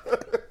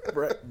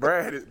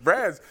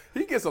 Brad's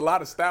he gets a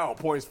lot of style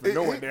points for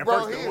knowing that.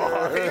 Bro, First of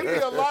all, he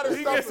get a lot of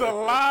he stuff. gets a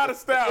lot of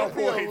style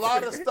He a points.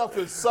 lot of stuff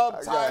in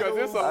subtitles. Because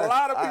there's a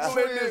lot of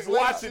people in this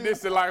watching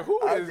this and like, who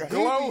is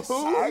Glow?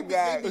 Who? I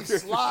got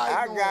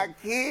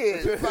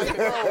kids.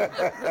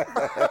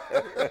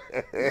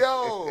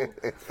 Yo,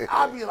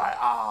 I'll be like,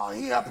 oh,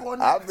 he up on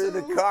that I'll be in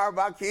the too? car.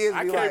 My kids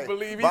I be can't like,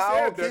 believe he my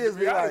said own that, kids to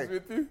be be like, honest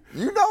with you.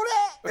 you know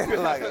that?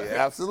 Like,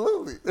 yeah,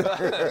 absolutely.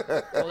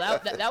 Well,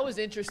 that was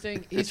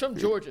interesting. He's from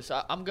Georgia,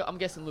 so I'm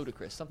guessing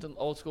Ludacris, something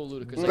old school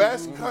Ludacris.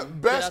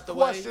 Best the way,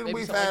 question maybe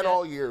we've something had like that.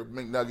 all year,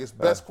 McNuggets.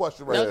 Best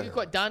question right That was a there. good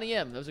question. Donnie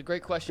M. That was a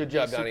great question. Good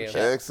job, Super Donnie M.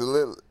 chat.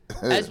 Excellent.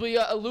 As we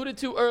alluded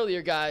to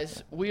earlier,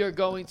 guys, we are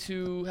going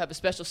to have a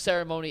special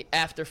ceremony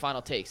after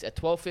Final Takes. At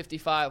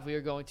 12:55, we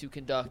are going to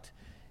conduct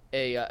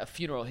a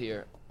funeral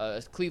here,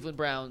 a Cleveland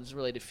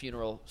Browns-related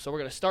funeral. So we're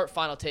going to start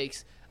Final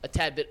Takes a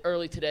tad bit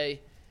early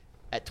today.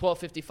 At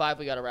 12:55,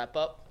 we got to wrap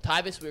up.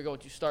 Tyvis, we're going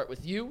to start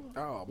with you.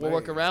 Oh, we'll man.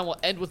 work around. We'll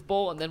end with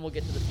Bull, and then we'll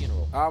get to the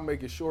funeral. I'll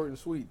make it short and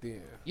sweet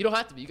then. You don't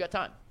have to be. You got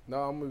time. No,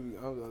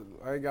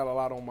 I ain't got a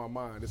lot on my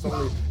mind.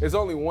 It's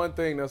only one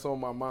thing that's on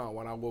my mind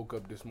when I woke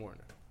up this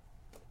morning.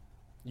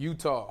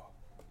 Utah,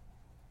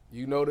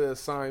 you know the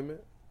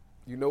assignment.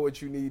 You know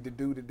what you need to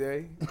do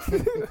today.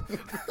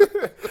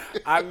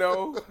 I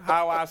know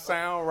how I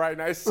sound right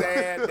now. It's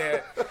sad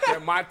that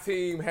my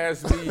team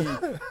has me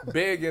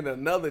begging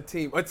another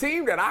team, a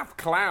team that I've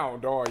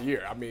clowned all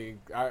year. I mean,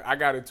 I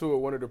got into it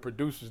with one of the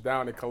producers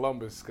down in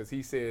Columbus because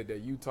he said that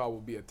Utah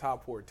would be a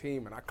top 4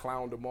 team, and I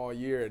clowned them all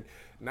year. And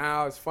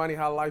now it's funny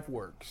how life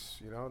works.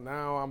 You know,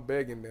 now I'm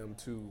begging them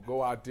to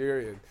go out there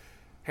and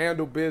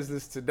handle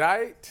business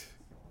tonight.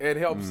 It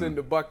helps send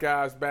the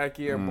Buckeyes back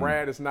in.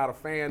 Brad is not a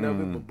fan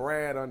of it, but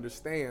Brad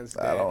understands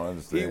that I don't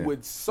understand. he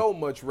would so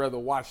much rather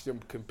watch them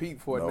compete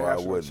for a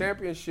national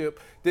championship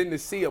than to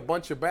see a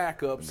bunch of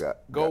backups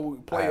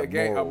go play a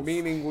game, a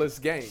meaningless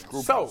game.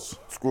 Scruples.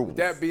 With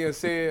that being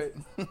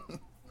said,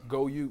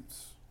 go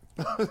Utes.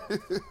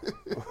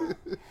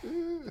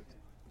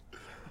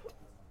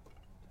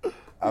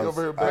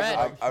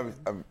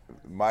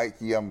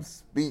 Mikey, I'm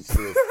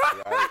speechless.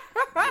 Right?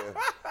 Yeah.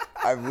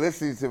 I'm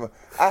listening to him.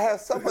 I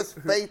have so much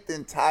faith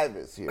in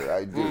Tyvis here.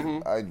 I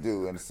do. I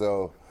do. And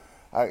so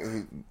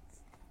the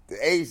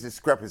age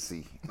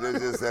discrepancy,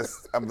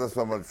 that's what I'm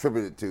going to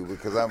attribute it to,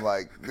 because I'm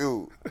like,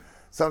 dude,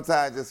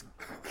 sometimes just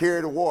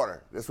carry the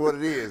water. That's what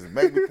it is.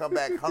 Make me come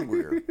back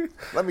hungrier.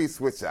 Let me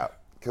switch out,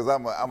 because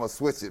I'm going to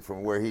switch it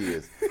from where he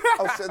is.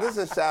 This is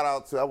a shout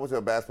out to, I went to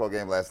a basketball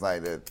game last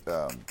night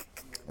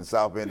in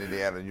South Bend,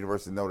 Indiana,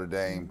 University of Notre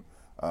Dame.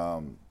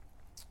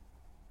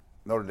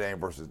 Notre Dame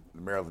versus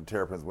the Maryland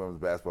Terrapins women's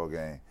basketball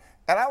game.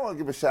 And I want to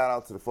give a shout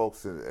out to the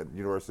folks at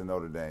University of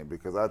Notre Dame,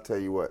 because I'll tell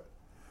you what,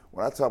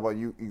 when I talk about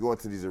you go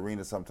into these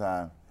arenas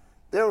sometime,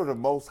 they were the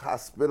most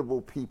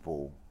hospitable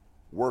people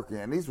working.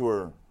 And these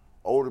were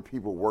older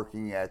people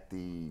working at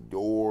the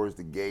doors,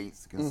 the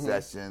gates,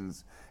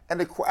 concessions. And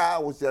the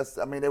crowd was just,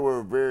 I mean, they were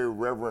a very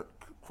reverent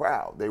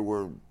crowd. It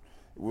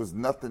was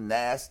nothing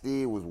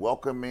nasty. It was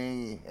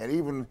welcoming. And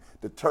even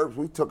the Terps,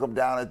 we took them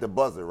down at the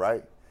buzzer,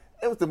 right?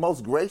 It was the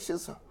most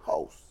gracious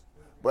host.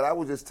 But I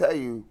would just tell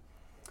you,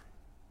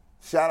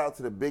 shout out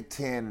to the Big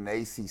Ten and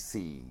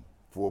ACC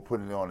for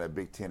putting on that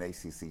Big Ten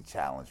ACC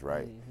challenge,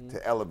 right?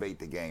 To elevate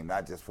the game,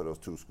 not just for those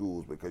 2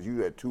 schools, because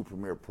you had 2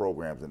 premier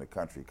programs in the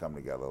country come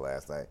together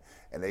last night,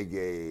 and they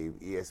gave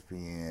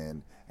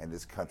ESPN and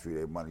this country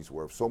their money's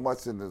worth. So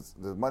much in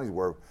the money's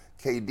worth,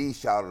 KD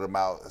shouted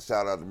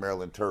out the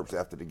Maryland Terps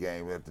after the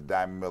game, after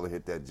Diamond Miller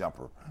hit that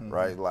jumper,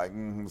 right? Like,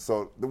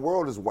 so the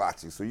world is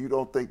watching. So you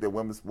don't think that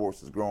women's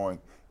sports is growing.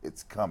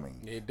 It's coming.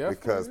 It definitely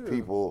because is.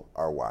 people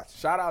are watching.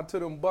 Shout out to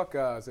them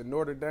Buckeyes at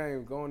Notre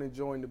Dame going and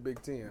join the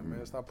Big Ten,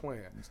 man. Stop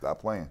playing. Stop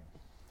playing.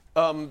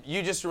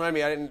 You just remind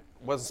me, I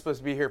wasn't supposed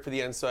to be here for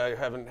the end, so I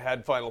haven't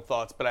had final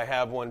thoughts, but I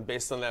have one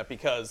based on that,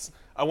 because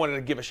I wanted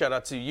to give a shout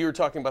out to you. Were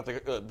talking about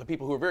the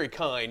people who are very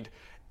kind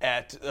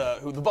at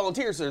who the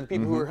volunteers are, the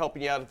people who are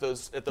helping you out at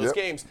those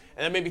games,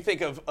 and that made me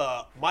think of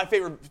my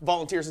favorite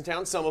volunteers in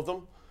town. Some of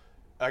them,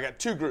 I got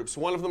two groups.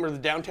 One of them are the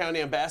downtown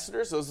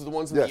ambassadors. Those are the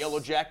ones in the yellow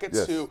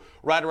jackets who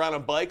ride around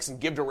on bikes and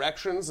give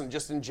directions, and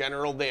just in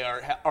general, they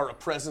are a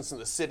presence in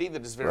the city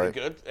that is very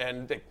good.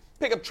 And they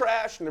pick up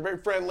trash, and they're very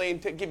friendly,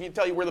 and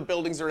tell you where the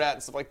buildings are at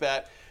and stuff like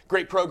that.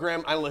 Great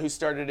program. I don't know who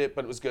started it,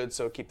 but it was good,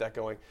 so keep that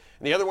going.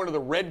 And the other one are the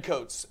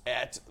Redcoats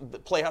at the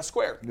Playhouse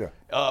Square.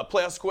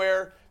 Playhouse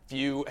Square. If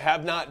you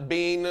have not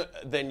been,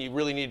 then you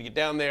really need to get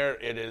down there.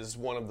 It is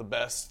one of the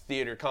best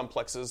theater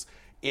complexes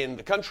in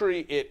the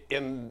country. It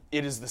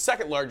is the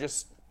second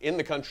largest in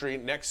the country,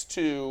 next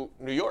to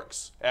New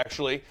York's,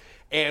 actually.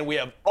 And we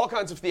have all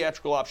kinds of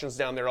theatrical options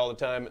down there all the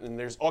time, and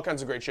there's all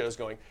kinds of great shows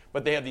going.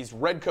 But they have these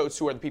Redcoats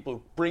who are the people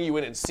who bring you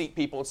in and seat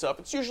people and stuff.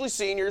 It's usually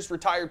seniors,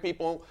 retired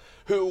people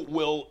who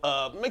will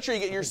make sure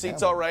you get your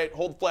seats all right,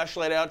 hold the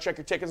flashlight out, check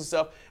your tickets and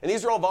stuff. And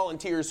these are all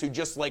volunteers who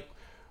just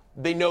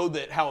they know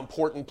that how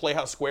important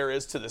Playhouse Square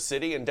is to the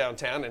city and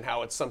downtown, and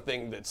how it's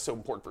something that's so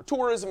important for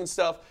tourism and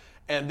stuff.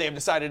 And they've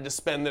decided to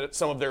spend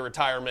some of their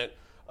retirement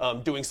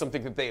doing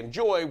something that they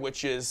enjoy,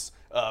 which is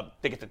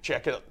they get to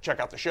check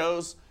out the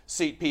shows,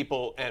 seat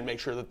people, and make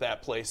sure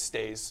that place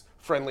stays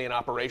friendly and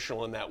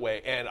operational in that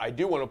way. And I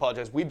do want to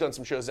apologize. We've done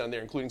some shows down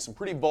there, including some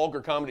pretty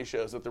vulgar comedy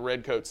shows that the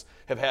Redcoats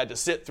have had to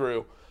sit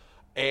through.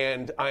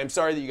 And I'm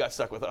sorry that you got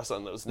stuck with us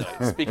on those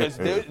nights, because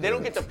they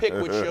don't get to pick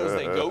which shows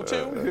they go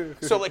to.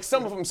 So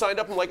some of them signed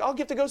up and I'll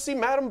get to go see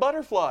Madam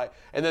Butterfly,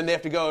 and then they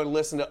have to go and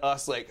listen to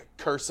us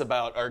curse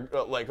about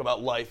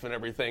about life and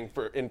everything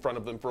in front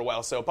of them for a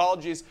while. So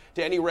apologies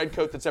to any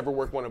Redcoat that's ever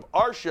worked one of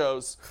our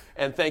shows,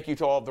 and thank you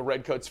to all of the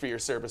Redcoats for your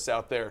service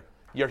out there.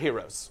 You're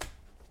heroes.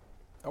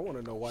 I want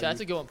to know why.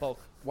 That's a good one, Polk.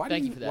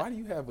 Thank you for that. Why do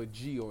you have a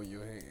G on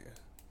your hand?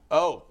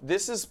 Oh,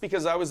 this is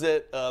because I was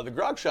at the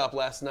Grog Shop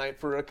last night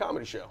for a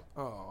comedy show.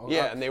 Oh,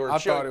 yeah, and they were. I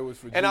thought it was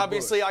for G. And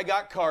obviously, Bush. I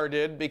got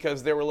carded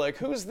because they were like,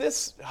 "Who's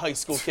this high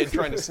school kid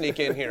trying to sneak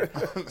in here?"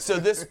 So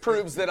this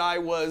proves that I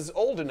was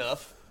old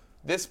enough.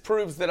 This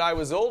proves that I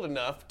was old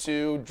enough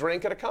to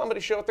drink at a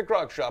comedy show at the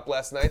Grog Shop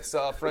last night.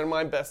 Saw a friend of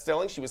mine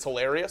best-selling. She was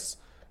hilarious,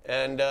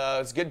 and it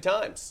was good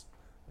times.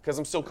 Because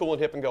I'm still cool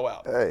and hip and go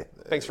out. Hey.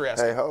 Thanks for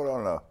asking. Hey, hold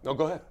on now. No,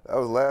 go ahead. That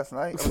was last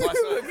night?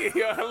 Look at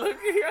here.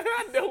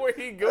 I know where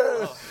he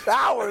going.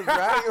 Showers,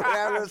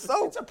 right? It's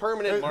a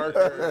permanent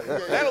marker.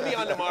 That'll be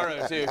on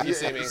tomorrow, too, if you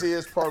see me. See,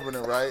 it's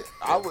permanent, right?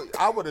 I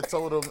would have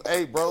told him,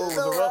 hey, bro, it was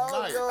a rough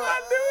night.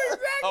 I knew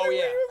exactly. Oh,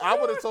 yeah. I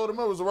would have told him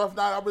it was a rough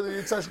night. I really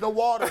didn't touch no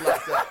water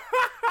like that.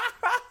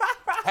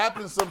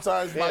 Happens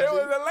sometimes, my It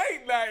was a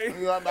late night.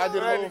 You know, I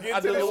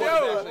did a little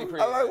show. I'm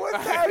like, what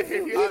time did he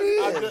get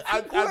in?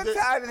 What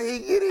time did he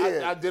get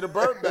in? I did a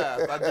bird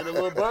bath. I did a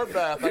little bird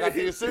bath. I got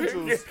the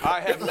essentials. I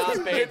have not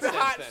bathed Get the since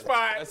hot then.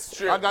 spot. That's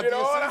true. I got Get the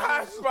on the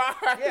essentials. hot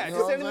spot. Yeah, You know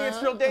because what I'm then it's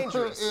saying? real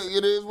dangerous.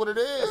 It is what it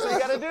is. That's what you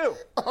got to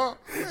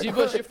do. G.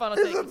 Bush, your final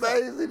take. It's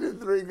amazing the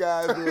three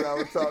guys who I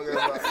was talking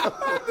about.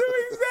 I knew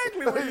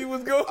exactly where you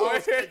was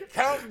going.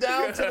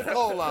 Countdown to the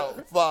call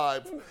out.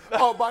 5.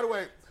 Oh, by the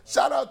way,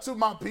 shout out to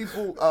my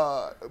people,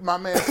 my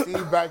man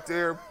Steve back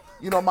there.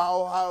 You know, my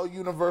Ohio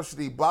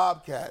University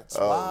Bobcats.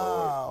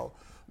 Wow.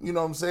 You know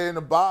what I'm saying?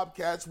 The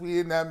Bobcats, we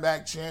in that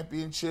MAC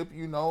championship,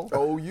 you know.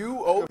 Oh,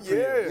 yeah.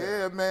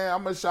 Yeah, man.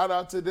 I'm going to shout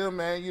out to them,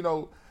 man. You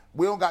know,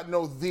 we don't got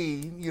no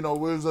the. You know,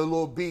 there's a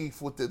little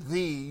beef with the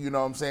you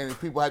know what I'm saying?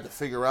 And people had to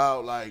figure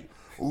out,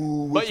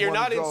 ooh, But you're one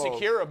not to go.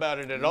 insecure about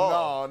it at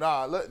all.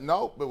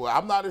 No. But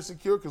I'm not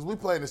insecure because we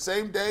playing the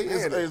same day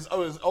as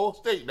Old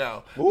State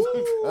now.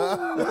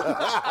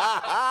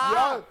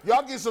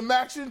 y'all get some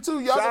action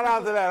too. Shout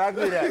out to that. I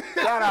give you that.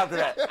 Shout out to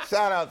that.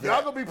 Shout out to that.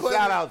 Y'all gonna be playing.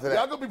 Shout out to that.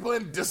 Y'all gonna be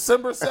playing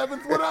December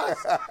 7th with us.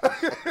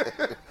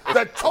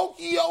 The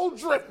Tokyo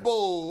Drift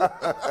Bowl.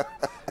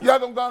 Y'all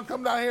gonna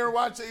come down here and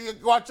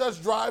watch us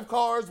drive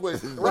cars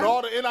with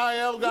all the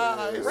NIL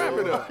guys. Wrap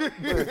it up. With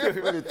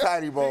the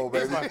tiny bowl,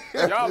 baby.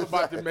 Y'all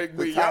about to make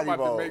me. Y'all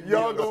about to make me.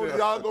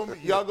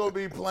 Y'all gonna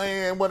be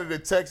playing one of the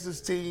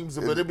Texas teams,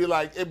 but it'd be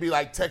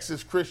like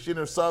Texas Christian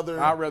or Southern.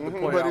 I'd rather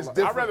play. But it's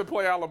different. I'd rather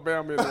play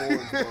Alabama in the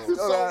Orange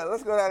Bowl.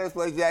 Let's go down and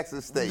play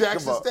Jackson State.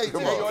 Jackson State.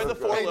 Come Enjoy on. the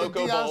Four Hey, the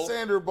Loko Deion Bowl.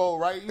 Sanders Bowl,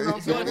 right? You know what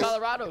I'm Going saying? to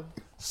Colorado.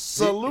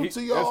 Salute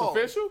to y'all.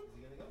 It's official?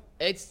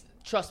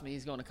 Trust me,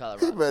 he's going to He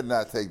Colorado. better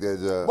not take that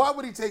job. Why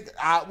would he take?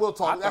 We'll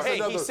talk. That's Hey,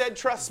 another. he said,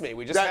 trust me.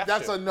 We just have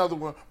That's to. another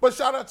one. But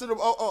shout out to the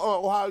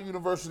Ohio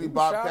University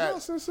Bobcats.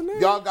 out Cincinnati.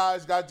 Y'all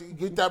guys got to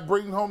get that,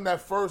 bring home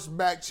that first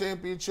MAC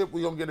championship.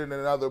 We're going to get in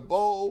another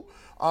bowl.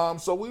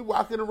 So we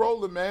rocking and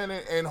rolling, man.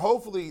 And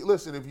hopefully,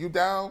 listen, if you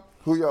down.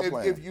 Who y'all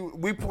playing?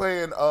 We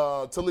playing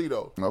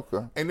Toledo.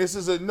 Okay. And this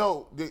is a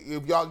note,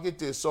 if y'all get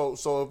this.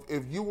 So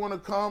if you want to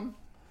come,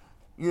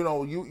 you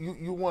know,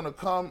 you want to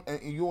come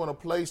and you want to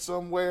play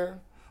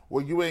somewhere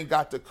where you ain't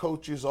got the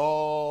coaches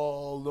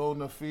all on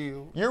the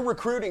field. You're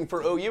recruiting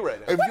for OU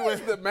right now.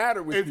 What's the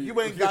matter with you?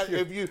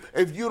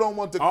 If you don't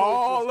want the coaches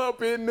all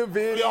up in the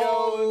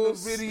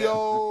videos,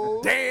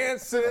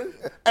 dancing.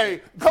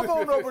 Hey, come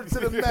on over to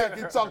the MAC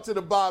and talk to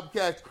the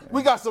Bobcats.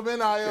 We got some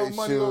NIL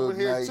money should, over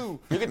here mate. too.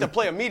 You get to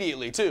play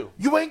immediately, too.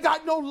 You ain't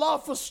got no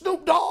love for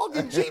Snoop Dogg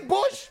and G.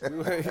 Bush.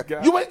 You ain't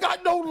got- You ain't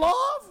got no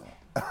love.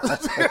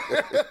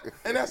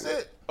 And that's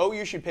it. OU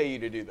CU should pay you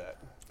to do that.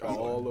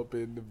 All up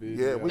in the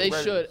video. Yeah, They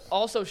should.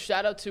 Also,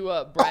 shout out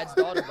to Brad's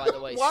daughter, by the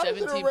way. Why is it a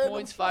 17 random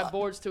points, spot? 5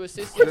 boards to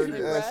assist you, Brad.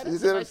 She That's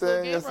did a her nice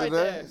little thing game right yesterday.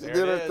 there. She There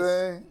did her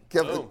it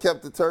thing.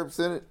 Kept the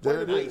Terps in it.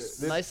 There it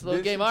is. Nice little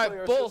game. All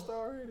right, Bull.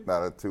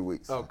 About 2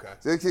 weeks. Okay.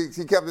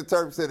 She kept the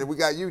Terps in it. We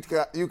got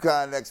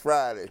UConn next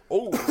Friday.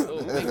 Oh,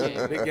 big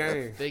game. Big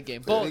game. Big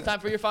game. Bull,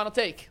 time for your final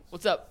take.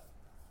 What's up?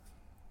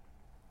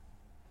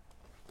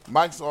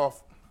 Mike's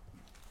off.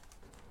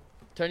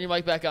 Turn your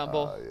mic back on,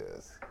 Bull.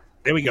 Yes.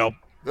 There we go.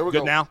 There we Good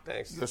go. now?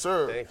 Thanks. Yes,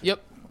 sir. Thank you.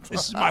 Yep.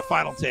 This is my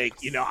final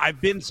take. You know, I've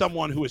been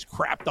someone who has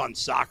crapped on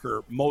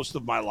soccer most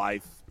of my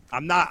life.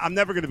 I'm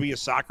never going to be a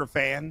soccer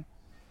fan,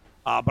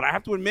 but I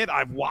have to admit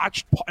I've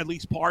watched at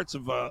least parts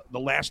of the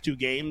last 2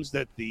 games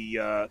that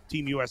the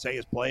Team USA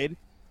has played. And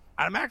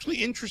I'm actually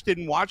interested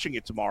in watching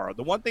it tomorrow.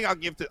 The one thing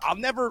I'll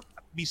never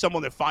be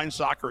someone that finds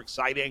soccer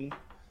exciting.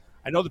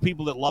 I know the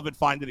people that love it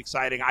find it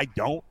exciting. I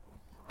don't.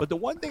 But the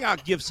one thing I'll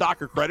give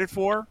soccer credit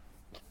for,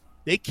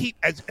 they keep,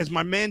 as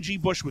my man G.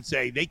 Bush would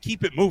say, they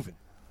keep it moving.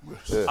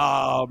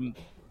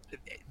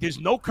 There's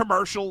no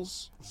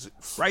commercials,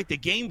 right? The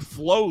game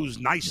flows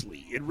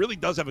nicely. It really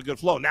does have a good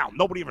flow. Now,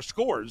 nobody ever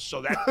scores,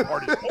 so that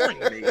part is boring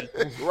to me.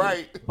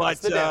 Right.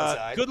 But the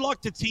downside. good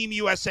luck to Team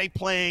USA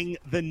playing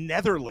the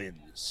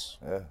Netherlands.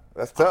 Yeah,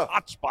 that's tough.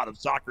 Hot spot of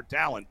soccer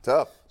talent.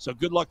 Tough. So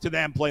good luck to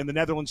them playing the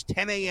Netherlands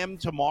 10 a.m.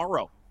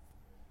 tomorrow.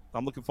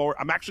 I'm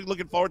actually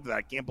looking forward to that.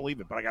 I can't believe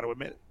it, but I got to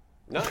admit it.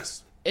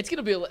 Nice. It's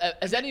going to be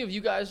has any of you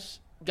guys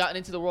gotten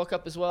into the World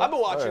Cup as well? I've been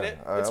watching it.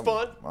 It's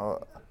fun.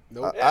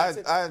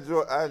 I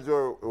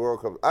enjoy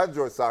World Cup. I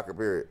enjoy soccer,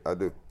 period. I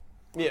do.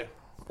 Yeah.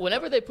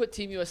 Whenever they put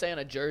Team USA on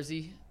a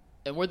jersey,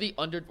 and we're the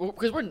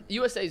because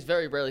USA is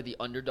very rarely the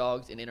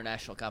underdogs in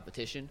international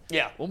competition.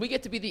 Yeah. When we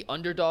get to be the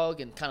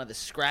underdog and kind of the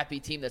scrappy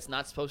team that's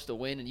not supposed to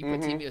win, and you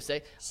put Team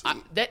USA,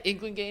 that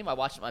England game I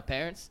watched with my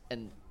parents,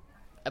 and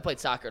I played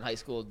soccer in high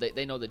school.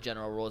 They know the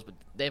general rules, but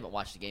they haven't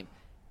watched the game.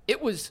 It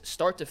was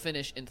start to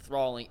finish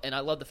enthralling, and I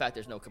love the fact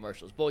there's no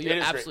commercials. Bull,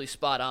 you're absolutely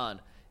spot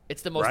on.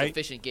 It's the most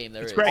efficient game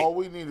there is. Great. All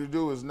we need to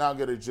do is now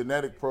get a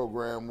genetic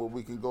program where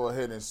we can go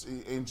ahead and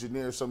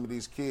engineer some of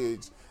these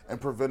kids and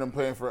prevent them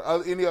playing for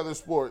any other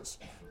sports.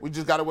 We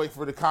just got to wait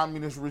for the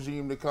communist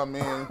regime to come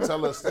in and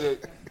tell us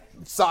that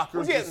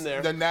soccer's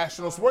the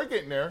national sport. We're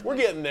getting there. We're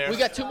getting there. We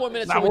got 2 more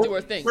minutes before we do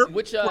our thing. We're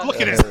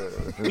looking at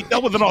it. We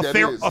dealt with an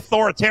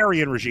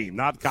authoritarian regime,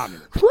 not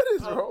communist. What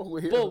is wrong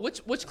with him? Bull,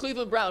 which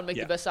Cleveland Brown make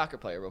the best soccer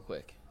player, real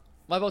quick?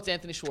 My vote's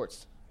Anthony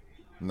Schwartz.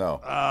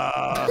 No.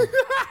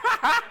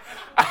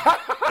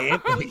 He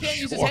can't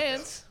use his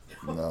hands.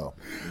 No.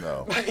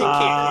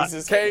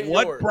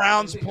 What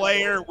Browns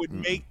player would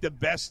make the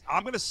best?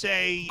 I'm going to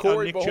say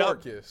Corey Nick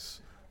Chubb. Bojorquez.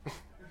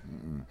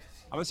 I'm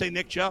going to say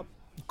Nick Chubb.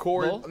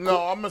 No,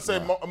 I'm going to say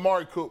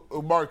Amari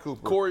Cooper.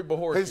 Corey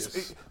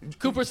Bojorquez.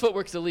 Cooper's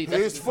footwork's elite.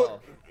 That's His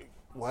foot.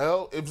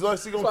 Well,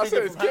 unless he's going to kick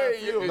it from half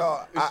field. No,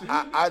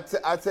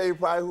 I tell you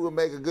probably who would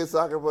make a good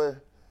soccer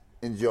player?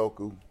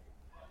 Njoku.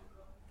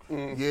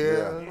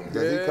 Yeah.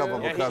 Because he come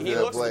from a country he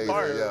that looks the plays.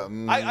 part.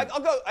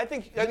 I'll go. I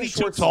think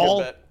Schwartz is a tall?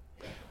 good bet.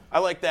 I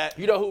like that.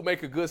 You know who would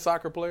make a good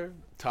soccer player?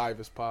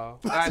 Tyvis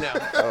Powell. I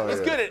know. He's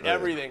good at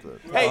everything.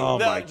 Hey,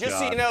 just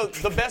so you know,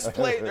 the best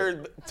play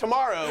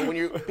tomorrow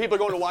when people are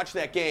going to watch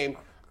that game.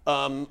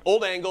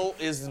 Old Angle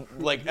is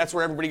that's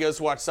where everybody goes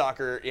to watch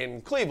soccer in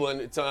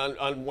Cleveland. It's on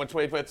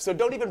 125th. So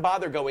don't even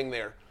bother going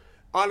there.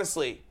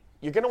 Honestly,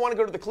 you're going to want to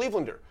go to the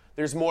Clevelander.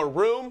 There's more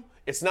room.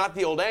 It's not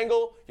the Old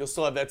Angle. You'll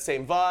still have that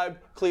same vibe.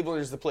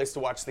 Cleveland is the place to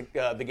watch the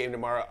game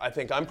tomorrow. I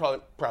think I'm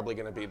probably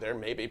going to be there,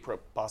 maybe,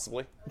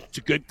 possibly. It's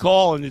a good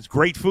call, and it's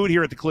great food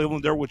here at the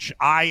Clevelander, which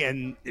I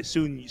and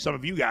soon some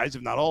of you guys,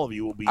 if not all of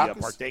you, will be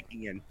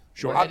partaking in.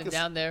 We're heading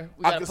down there.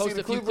 We got to post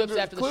a few clips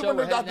after the show.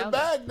 We're got heading the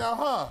down bag now,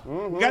 huh?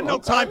 We got no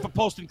time for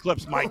posting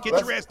clips, Mike. Get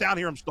your ass down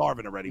here. I'm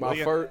starving already.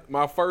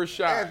 My first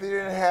shot. Anthony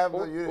didn't have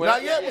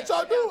not yet. What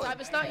y'all doing?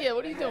 It's not yet.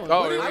 What are you doing?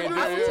 Oh, I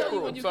will tell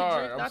you when you can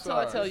drink. Not till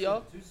I tell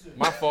y'all.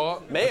 My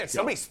fault. Man,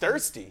 somebody's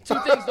thirsty. 2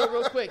 things, though,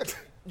 real quick.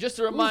 Just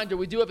a reminder,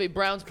 we do have a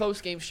Browns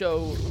postgame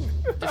show.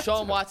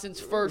 Deshaun Watson's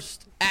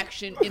first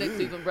action in a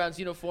Cleveland Browns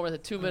uniform at a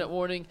 2-minute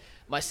warning.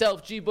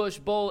 Myself, G. Bush,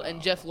 Bull,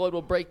 and Jeff Lloyd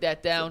will break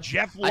that down.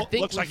 Jeff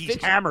looks like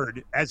he's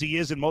hammered, as he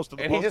is in most of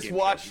the And he just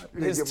watched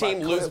his team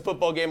lose a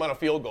football game on a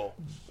field goal.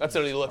 That's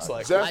what he looks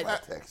like.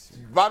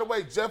 By the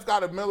way, Jeff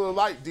got a Miller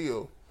Lite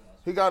deal.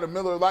 He got a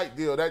Miller Lite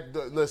deal.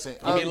 Listen.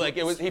 You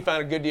mean he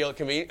found a good deal at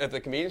the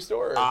convenience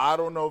store? Or? I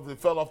don't know if it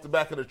fell off the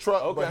back of the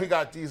truck, but he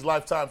got these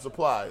lifetime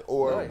supply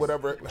or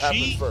whatever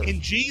happens first.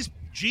 And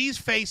G's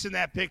face in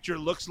that picture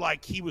looks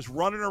like he was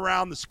running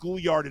around the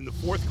schoolyard in the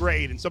 4th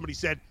grade, and somebody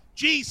said,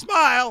 "G,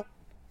 smile."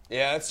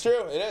 Yeah, that's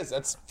true. It is.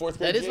 That's 4th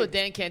grade. That is what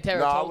Dan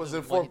Cantera told I was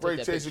in 4th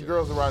grade chasing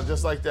girls around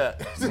just like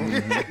that.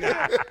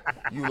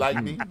 You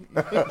like me?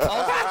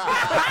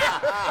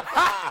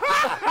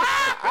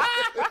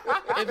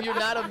 If you're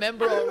not a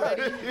member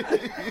already,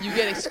 you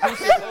get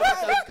exclusive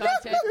overtime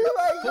content.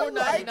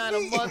 $4.99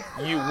 a month.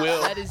 You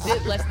will. That is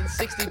it. Less than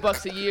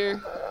 $60 a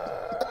year.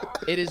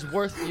 It is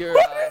worth your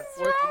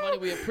money.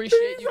 We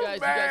appreciate you guys. You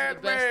guys are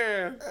the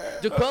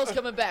best. DeQuell's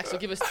coming back, so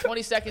give us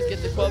 20 seconds. Get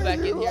DeQuell back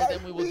in here,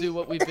 then we will do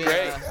what we've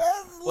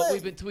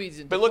been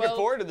tweezing. Been looking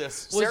forward to this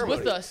ceremony. Was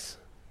with us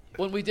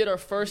when we did our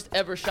first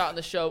ever shot on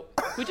the show.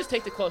 We just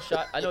take the DeQuell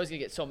shot. I know he's gonna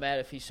get so mad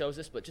if he shows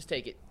this, but just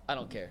take it. I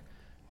don't care.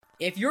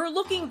 If you're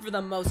looking for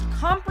the most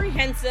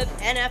comprehensive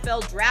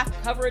NFL draft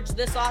coverage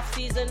this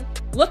offseason,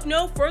 look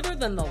no further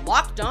than the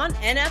Locked On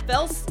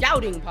NFL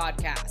Scouting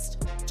Podcast.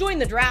 Join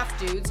the draft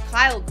dudes,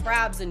 Kyle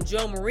Krabs and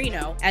Joe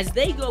Marino, as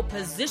they go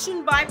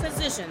position by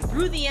position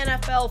through the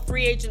NFL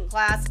free agent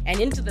class and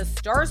into the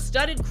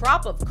star-studded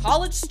crop of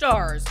college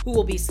stars who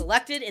will be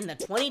selected in the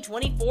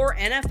 2024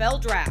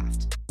 NFL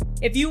Draft.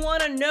 If you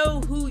want to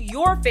know who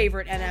your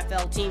favorite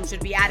NFL team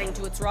should be adding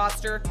to its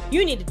roster,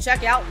 you need to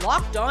check out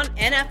Locked On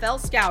NFL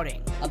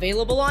Scouting,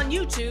 available on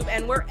YouTube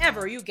and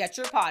wherever you get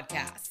your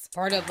podcasts.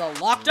 Part of the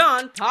Locked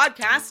On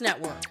Podcast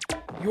Network.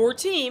 Your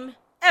team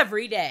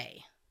every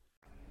day.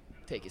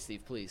 Take it,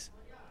 Steve, please.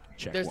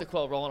 Check There's one.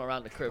 DeQuell rolling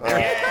around the crib.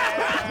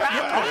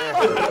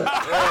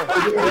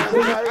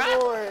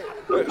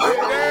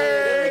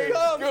 There he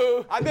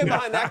comes. I've been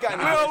behind that guy.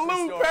 Lil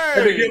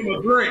Lupe. Give him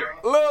a drink.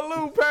 Lil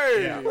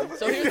Lupe.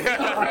 So here's the deal,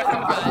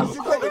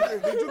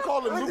 guys. Did you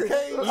call him Luke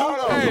Cage? Hold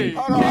on. King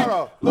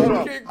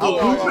Hold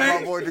Cool. on,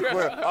 my boy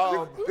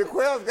DeQuell.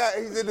 DeQuell's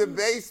he's in the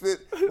basement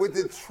with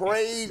the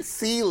trade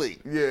ceiling.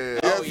 Yeah.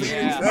 Oh, See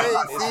yeah. the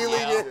trade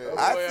ceiling? Yeah.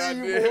 I see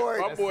you, boy.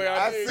 My boy,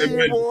 I see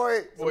you, boy.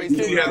 Boy, He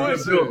King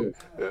has the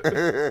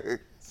building.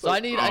 So I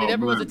need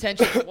everyone's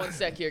attention for 1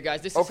 sec here,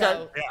 guys. This is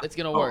how it's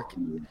gonna work.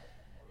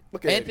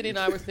 Anthony and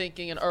I were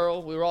thinking, and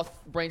Earl, we were all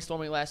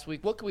brainstorming last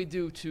week. What can we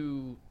do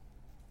to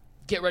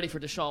get ready for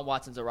Deshaun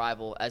Watson's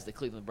arrival as the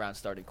Cleveland Browns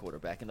starting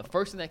quarterback? And the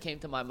first thing that came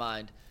to my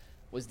mind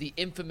was the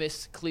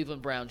infamous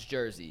Cleveland Browns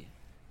jersey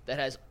that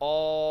has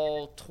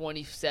all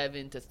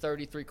 27 to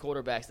 33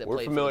 quarterbacks that We're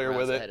played familiar for the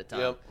Browns with it. ahead of time.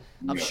 Yep.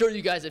 I'm sure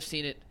you guys have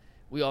seen it.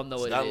 We all know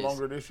what it Not is.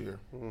 longer this year.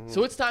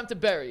 So it's time to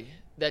bury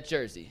that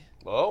jersey.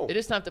 Oh. It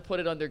is time to put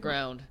it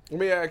underground Let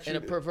me ask in you.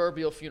 a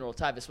proverbial funeral.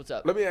 Tyvis, what's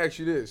up? Let me ask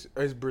you this: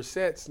 is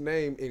Brissett's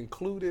name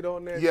included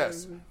on that?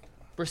 Yes. jersey?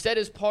 Brissett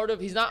is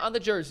he's not on the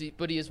jersey,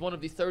 but he is one of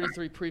the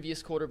 33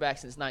 previous quarterbacks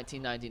since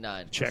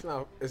 1999. Check.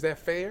 Is that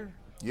fair?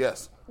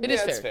 Yes. It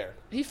is That's fair. fair.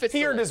 He fits. He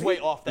the earned his list. way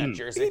off that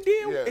jersey. He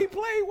did. Yeah. He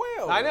played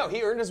well. I know.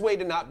 He earned his way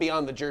to not be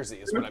on the jersey,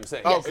 is what I'm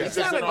saying. Okay. He's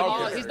Yes, not,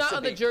 okay. he's not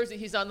on the jersey.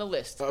 He's on the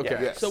list. Okay.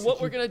 Yes. So what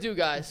we're gonna do,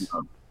 guys?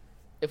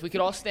 If we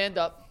could all stand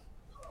up,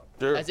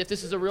 Sure. as if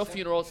this is a real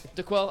funeral.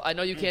 DeQuell, I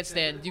know you can't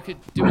stand. You could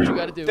do what you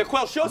got to do.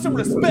 DeQuell, show some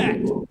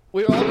respect.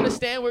 We're all gonna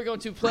stand. We're going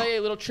to play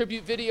a little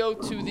tribute video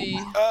to the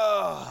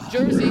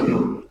jersey,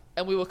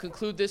 and we will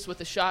conclude this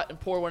with a shot and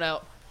pour one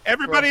out.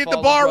 Everybody for at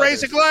our the fallen bar, brothers.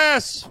 raise a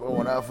glass.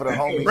 Going out for the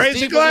homies. Raise a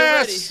Steve, when you're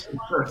glass.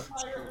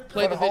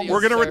 Play the video.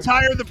 We're gonna sir.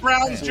 retire the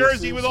Browns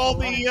jersey with all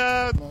the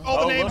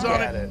names look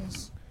on at it.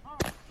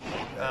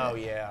 Oh,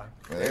 yeah.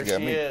 They There got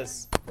she me.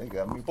 is. They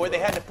got me. Boy, they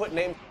had to put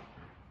names.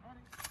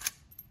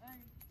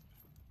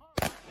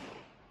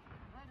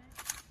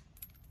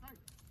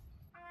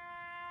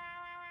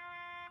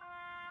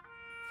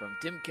 From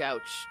Tim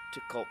Couch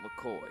to Colt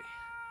McCoy,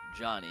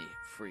 Johnny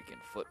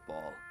freaking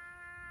football,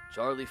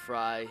 Charlie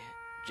Fry,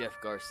 Jeff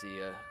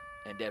Garcia,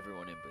 and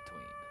everyone in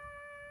between.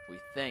 We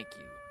thank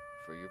you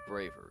for your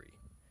bravery.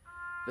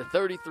 The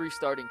 33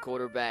 starting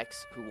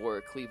quarterbacks who wore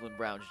a Cleveland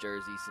Browns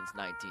jersey since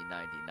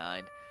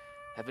 1999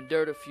 have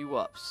endured a few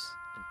ups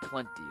and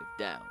plenty of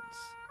downs,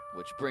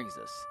 which brings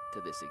us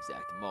to this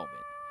exact moment.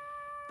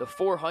 The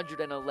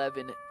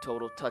 411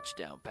 total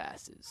touchdown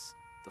passes,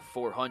 the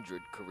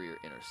 400 career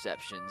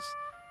interceptions,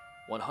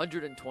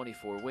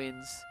 124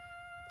 wins,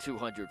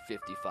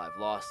 255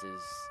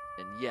 losses,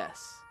 and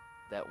yes,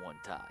 that one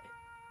tie.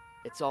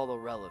 It's all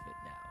irrelevant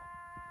now.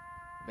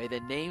 May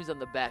the names on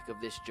the back of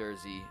this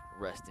jersey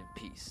rest in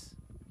peace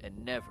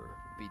and never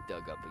be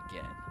dug up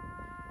again.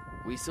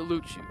 We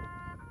salute you,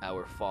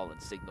 our fallen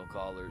signal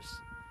callers,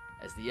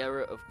 as the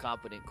era of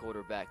competent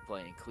quarterback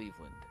play in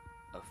Cleveland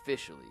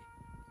officially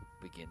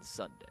begins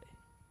Sunday.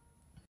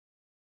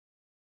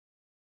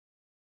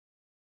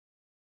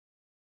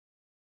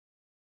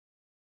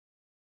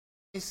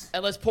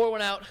 And let's pour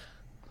one out.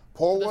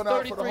 Pour The one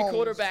out for the 33 homies.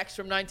 quarterbacks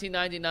from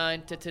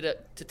 1999 to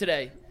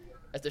today,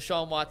 as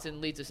Deshaun Watson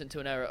leads us into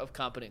an era of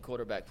competent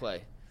quarterback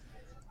play.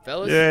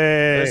 Fellas,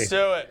 Yay. Let's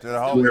do it. To the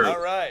homies.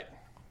 All right.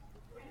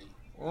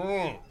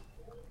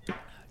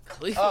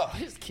 Cleveland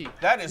whiskey.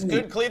 That is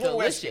good Cleveland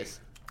whiskey. Delicious.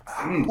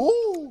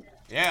 Woo.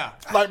 Yeah.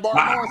 Like Bart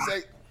Moore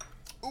say,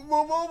 woo,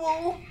 woo,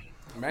 woo.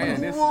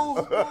 Man, this Woo.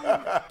 it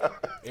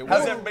How's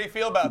was, everybody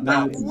feel about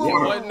that?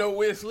 wasn't no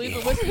whiskey.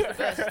 Cleveland whiskey is the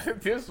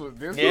best.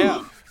 this Yeah.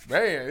 was,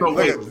 man. So Look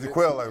wait, at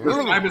DeQuell like,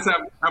 does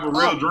Tyvis have a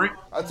real drink?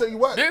 I tell you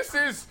what. This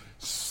is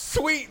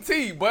sweet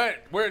tea,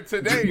 but where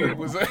today it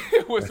was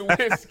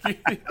whiskey.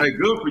 Hey,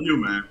 good for you,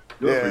 man.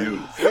 Good for yeah,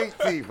 you. sweet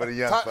tea for the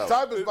young fellas.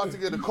 Tyler's about to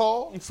get a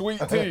call. Sweet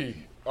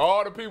tea.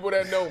 All the people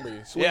that know me.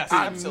 Sweet Yes, tea.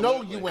 I absolutely.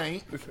 know you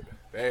ain't.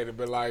 They'd have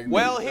been like,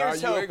 Well, nah,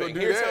 here's you ain't gonna hoping. do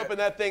Here's that. hoping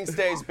that thing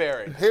stays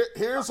buried.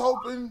 Here's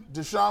hoping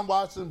Deshaun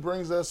Watson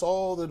brings us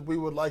all that we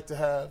would like to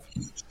have.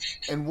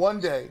 And one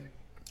day,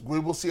 we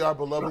will see our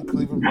beloved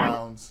Cleveland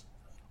Browns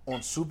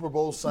on Super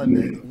Bowl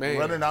Sunday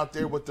running out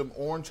there with them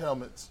orange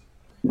helmets.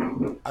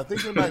 I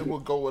think tonight we'll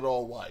go with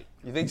all white.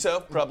 You think so?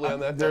 Probably on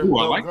that. Ooh,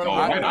 I like the all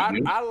white.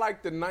 I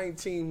like the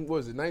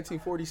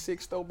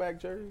 1946 throwback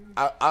jersey.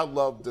 I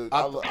love the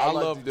I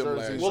love the them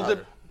jerseys.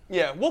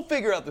 We'll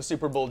figure out the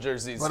Super Bowl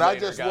jerseys But later, I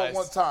just guys. want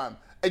one time.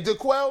 Hey,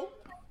 DeQuell,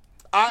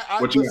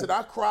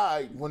 I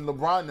cried when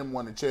LeBron and them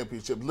won the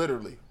championship.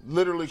 Literally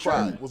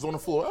cried. Was on the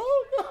floor.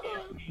 Oh no.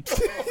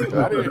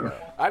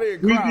 I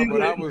didn't cry,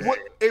 but I was.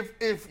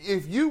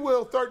 If you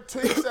will,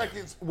 13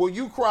 seconds, will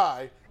you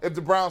cry if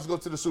the Browns go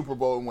to the Super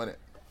Bowl and win it?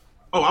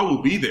 Oh, I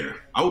will be there.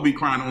 I will be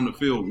crying on the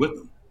field with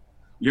them.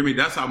 You hear me?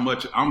 That's how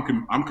much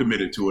I'm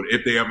committed to it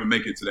if they ever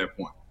make it to that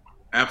point.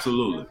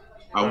 Absolutely.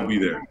 I will be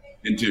there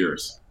in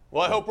tears.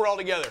 Well, I hope we're all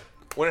together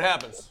when it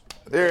happens.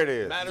 There it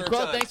is. Matter of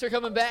Well, time. thanks for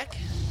coming back.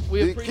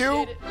 We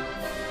appreciate it.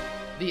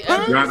 The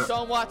end of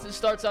Deshaun Watson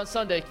starts on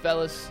Sunday,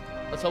 fellas.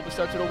 Let's hope it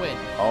starts with a win.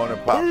 On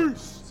and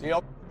poppers. See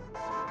y'all.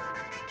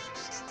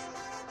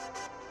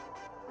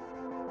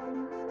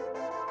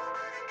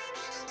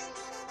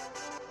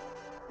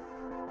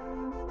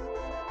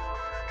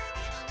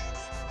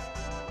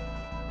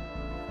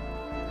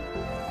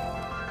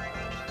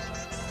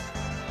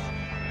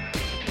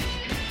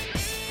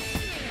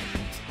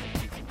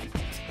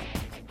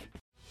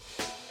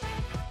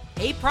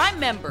 Hey, Prime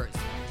members,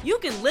 you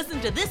can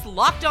listen to this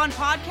Locked On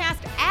podcast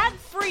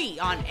ad-free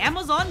on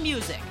Amazon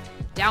Music.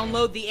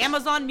 Download the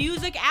Amazon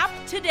Music app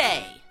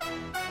today.